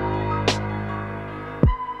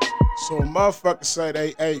 So a motherfucker say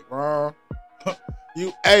they ate, Ron.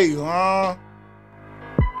 You ate, huh?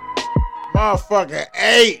 Motherfucker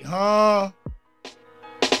ate, huh?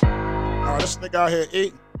 Oh, this nigga out here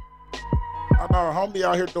eating. I know, homie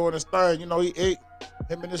out here doing his thing. You know, he ate.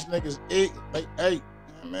 Him and this niggas eat. They ate.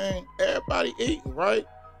 I mean, everybody eating, right?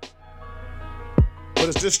 But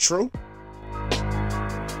is this true?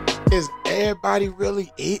 Is everybody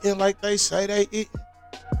really eating like they say they eating?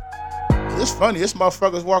 It's funny, this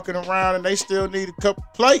motherfuckers walking around and they still need a couple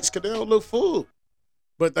plates because they don't look full.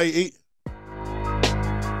 But they eat.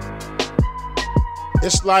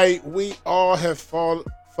 It's like we all have fallen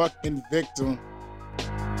fucking victim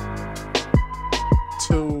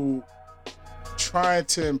to trying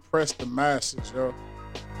to impress the masses, yo.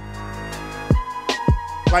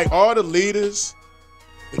 Like all the leaders,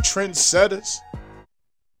 the trendsetters,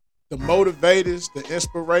 the motivators, the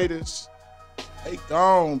inspirators, they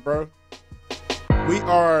gone, bro. We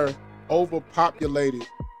are overpopulated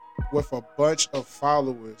with a bunch of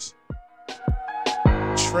followers.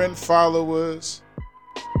 Trend followers,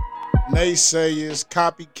 naysayers,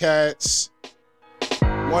 copycats,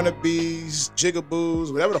 wannabes,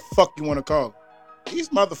 jigaboos, whatever the fuck you want to call them. These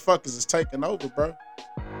motherfuckers is taking over, bro.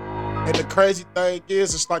 And the crazy thing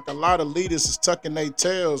is, it's like a lot of leaders is tucking their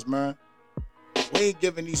tails, man. We ain't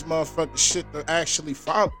giving these motherfuckers shit to actually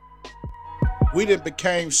follow. We done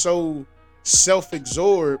became so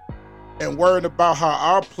self-absorbed and worried about how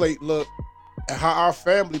our plate look and how our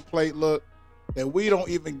family plate look that we don't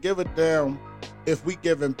even give a damn if we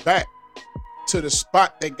giving back to the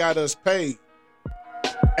spot that got us paid.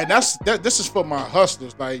 And this is for my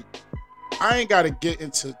hustlers. Like, I ain't got to get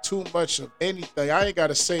into too much of anything. I ain't got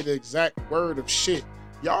to say the exact word of shit.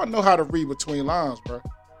 Y'all know how to read between lines, bro.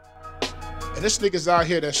 And this niggas out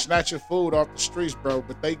here that snatching food off the streets, bro,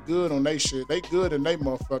 but they good on they shit. They good in they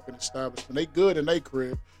motherfucking establishment. They good in they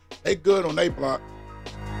crib. They good on they block.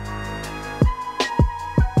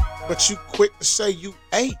 But you quick to say you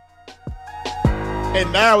ate.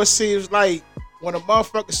 And now it seems like when a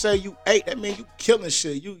motherfucker say you ate, that means you killing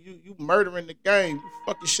shit. You murdering the game. You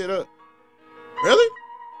fucking shit up. Really?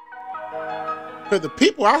 Because the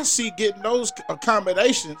people I see getting those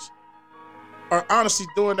accommodations are honestly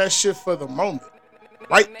doing that shit for the moment.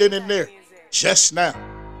 Right then and there. Just now.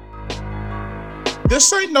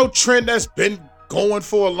 This ain't no trend that's been going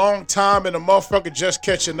for a long time and a motherfucker just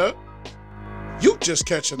catching up. You just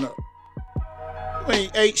catching up. You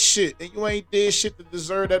ain't ate shit and you ain't did shit to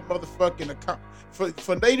deserve that motherfucking account.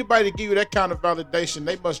 For anybody to give you that kind of validation,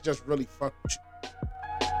 they must just really fuck with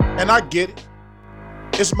you. And I get it.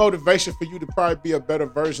 It's motivation for you to probably be a better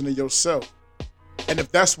version of yourself. And if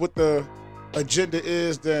that's what the agenda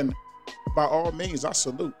is, then by all means, I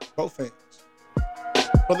salute both hands.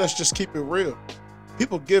 But let's just keep it real.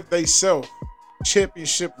 People give themselves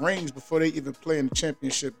championship rings before they even play in the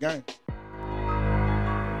championship game.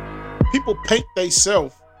 People paint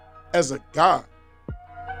themselves as a god,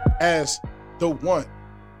 as the one.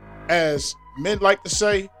 As men like to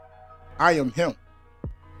say, I am him.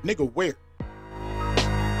 Nigga, where?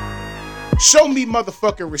 Show me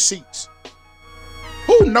motherfucking receipts.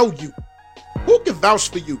 Who know you? Who can vouch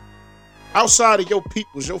for you? Outside of your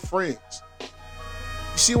peoples, your friends.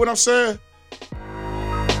 You see what I'm saying?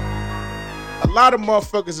 A lot of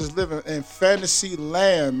motherfuckers is living in fantasy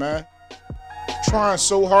land, man. Trying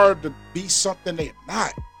so hard to be something they're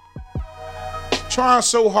not. Trying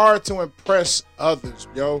so hard to impress others,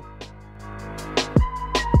 yo.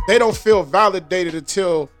 They don't feel validated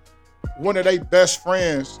until one of their best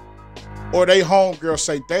friends or they homegirl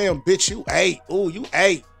say, damn, bitch, you ate. Ooh, you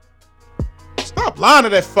ate. Stop lying to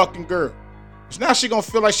that fucking girl. Because now she gonna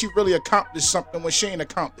feel like she really accomplished something when she ain't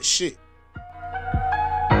accomplished shit.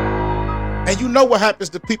 And you know what happens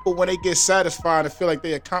to people when they get satisfied and feel like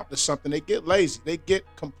they accomplished something. They get lazy. They get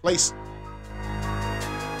complacent.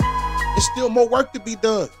 There's still more work to be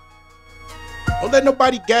done. Don't let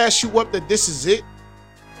nobody gas you up that this is it.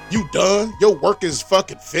 You done. Your work is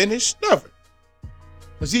fucking finished. Never.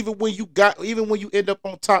 Because even when you end up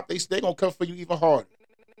on top, they gonna come for you even harder.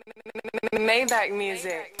 Maybach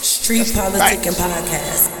music. Street Politicking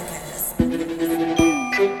Podcast.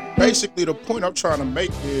 basically the point I'm trying to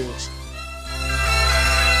make is,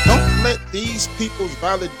 don't let these people's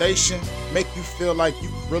validation make you feel like you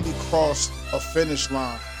really crossed a finish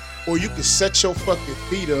line, or you can set your fucking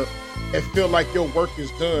feet up and feel like your work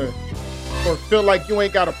is done, or feel like you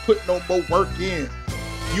ain't gotta put no more work in.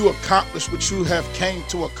 You accomplished what you have came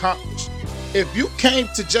to accomplish. If you came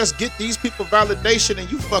to just get these people validation,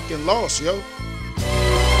 and you fucking lost, yo.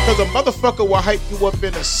 Cause a motherfucker will hype you up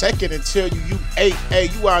in a second and tell you ate, hey,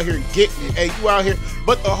 you out here getting it, hey, you out here.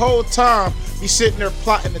 But the whole time, you sitting there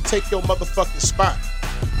plotting to take your motherfucking spot.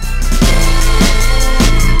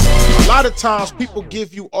 A lot of times, people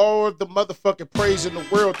give you all the motherfucking praise in the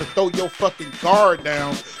world to throw your fucking guard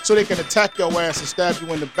down so they can attack your ass and stab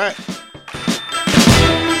you in the back.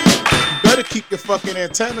 You better keep your fucking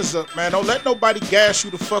antennas up, man. Don't let nobody gas you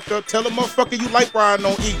the fuck up. Tell a motherfucker you like riding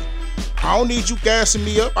on E. I don't need you gassing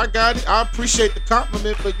me up. I got it. I appreciate the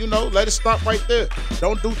compliment, but you know, let it stop right there.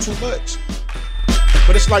 Don't do too much.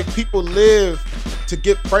 But it's like people live to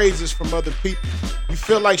get praises from other people. You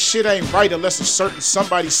feel like shit ain't right unless a certain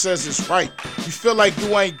somebody says it's right. You feel like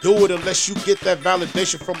you ain't do it unless you get that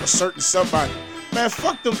validation from a certain somebody. Man,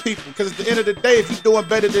 fuck them people, because at the end of the day, if you're doing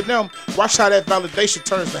better than them, watch how that validation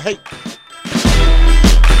turns to hate.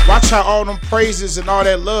 Watch how all them praises and all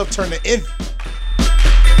that love turn to envy.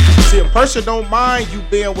 See, a person don't mind you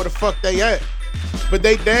being where the fuck they at, but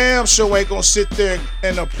they damn sure ain't gonna sit there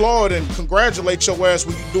and applaud and congratulate your ass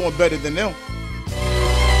when you doing better than them.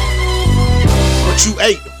 But you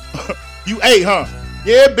ate. You ate, huh?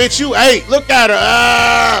 Yeah, bitch, you ate. Look at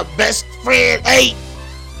her. Best friend ate.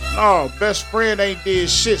 No, best friend ain't did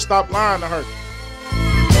shit. Stop lying to her.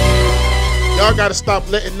 Y'all gotta stop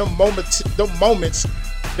letting them moments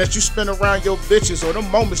that you spend around your bitches, or them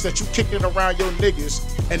moments that you kicking around your niggas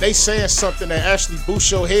and they saying something that actually boosts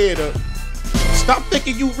your head up. Stop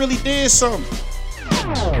thinking you really did something.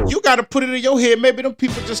 You gotta put it in your head. Maybe them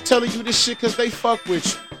people just telling you this shit because they fuck with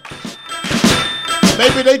you.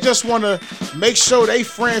 Maybe they just want to make sure they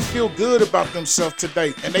friend feel good about themselves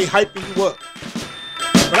today and they hyping you up.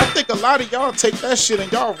 But I think a lot of y'all take that shit and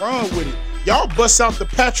y'all run with it. Y'all bust out the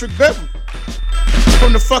Patrick Beverly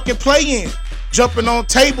from the fucking play-in, jumping on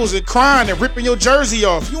tables and crying and ripping your jersey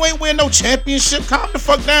off. You ain't win no championship. Calm the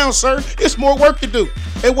fuck down, sir. It's more work to do.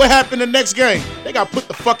 And what happened the next game? They got put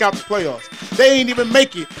the fuck out the playoffs. They ain't even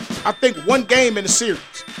make it, I think, one game in the series.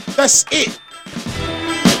 That's it.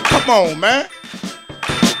 Come on, man.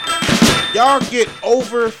 Y'all get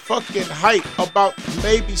over fucking hype about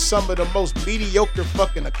maybe some of the most mediocre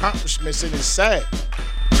fucking accomplishments, and it's sad.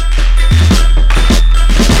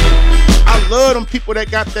 I love them people that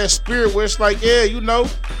got that spirit where it's like, yeah, you know,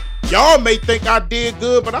 y'all may think I did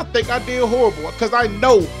good, but I think I did horrible because I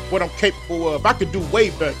know what I'm capable of. I could do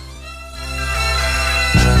way better.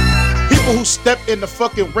 People who step in the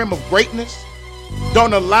fucking rim of greatness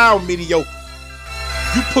don't allow mediocre.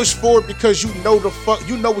 You push forward because you know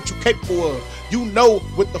you know what you're capable of. You know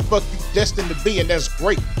what the fuck you destined to be, and that's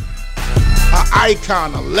great. An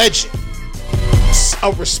icon, a legend,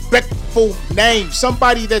 a respectful name,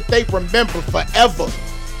 somebody that they remember forever.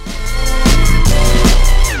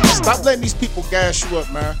 Stop letting these people gas you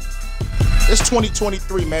up, man. It's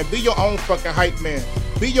 2023, man. Be your own fucking hype man.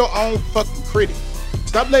 Be your own fucking critic.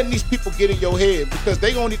 Stop letting these people get in your head, because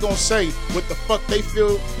they only gonna say what the fuck they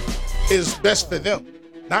feel is best for them,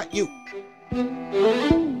 not you.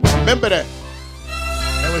 Remember that.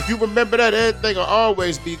 And if you remember that, everything will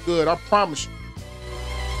always be good. I promise you.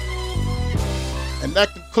 And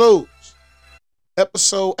that concludes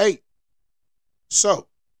episode 8. So,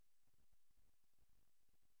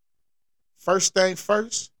 first thing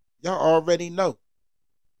first, y'all already know.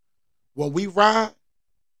 When we ride,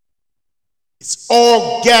 it's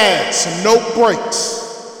all gas and no brakes.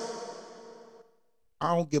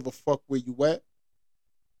 I don't give a fuck where you at.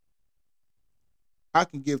 I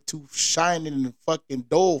can give two shining and fucking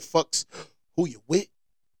dull fucks who you with.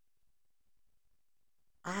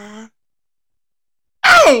 I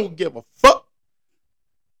don't give a fuck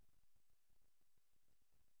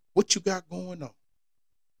what you got going on.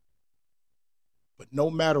 But no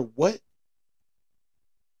matter what,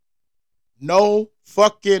 no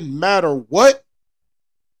fucking matter what,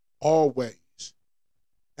 always,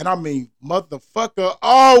 and I mean motherfucker,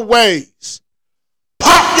 always,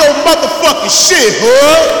 pop your motherfucking shit,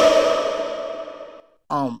 hood.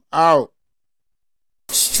 I'm out.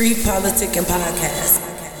 Street Politic and Podcast.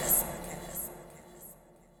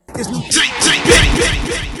 It's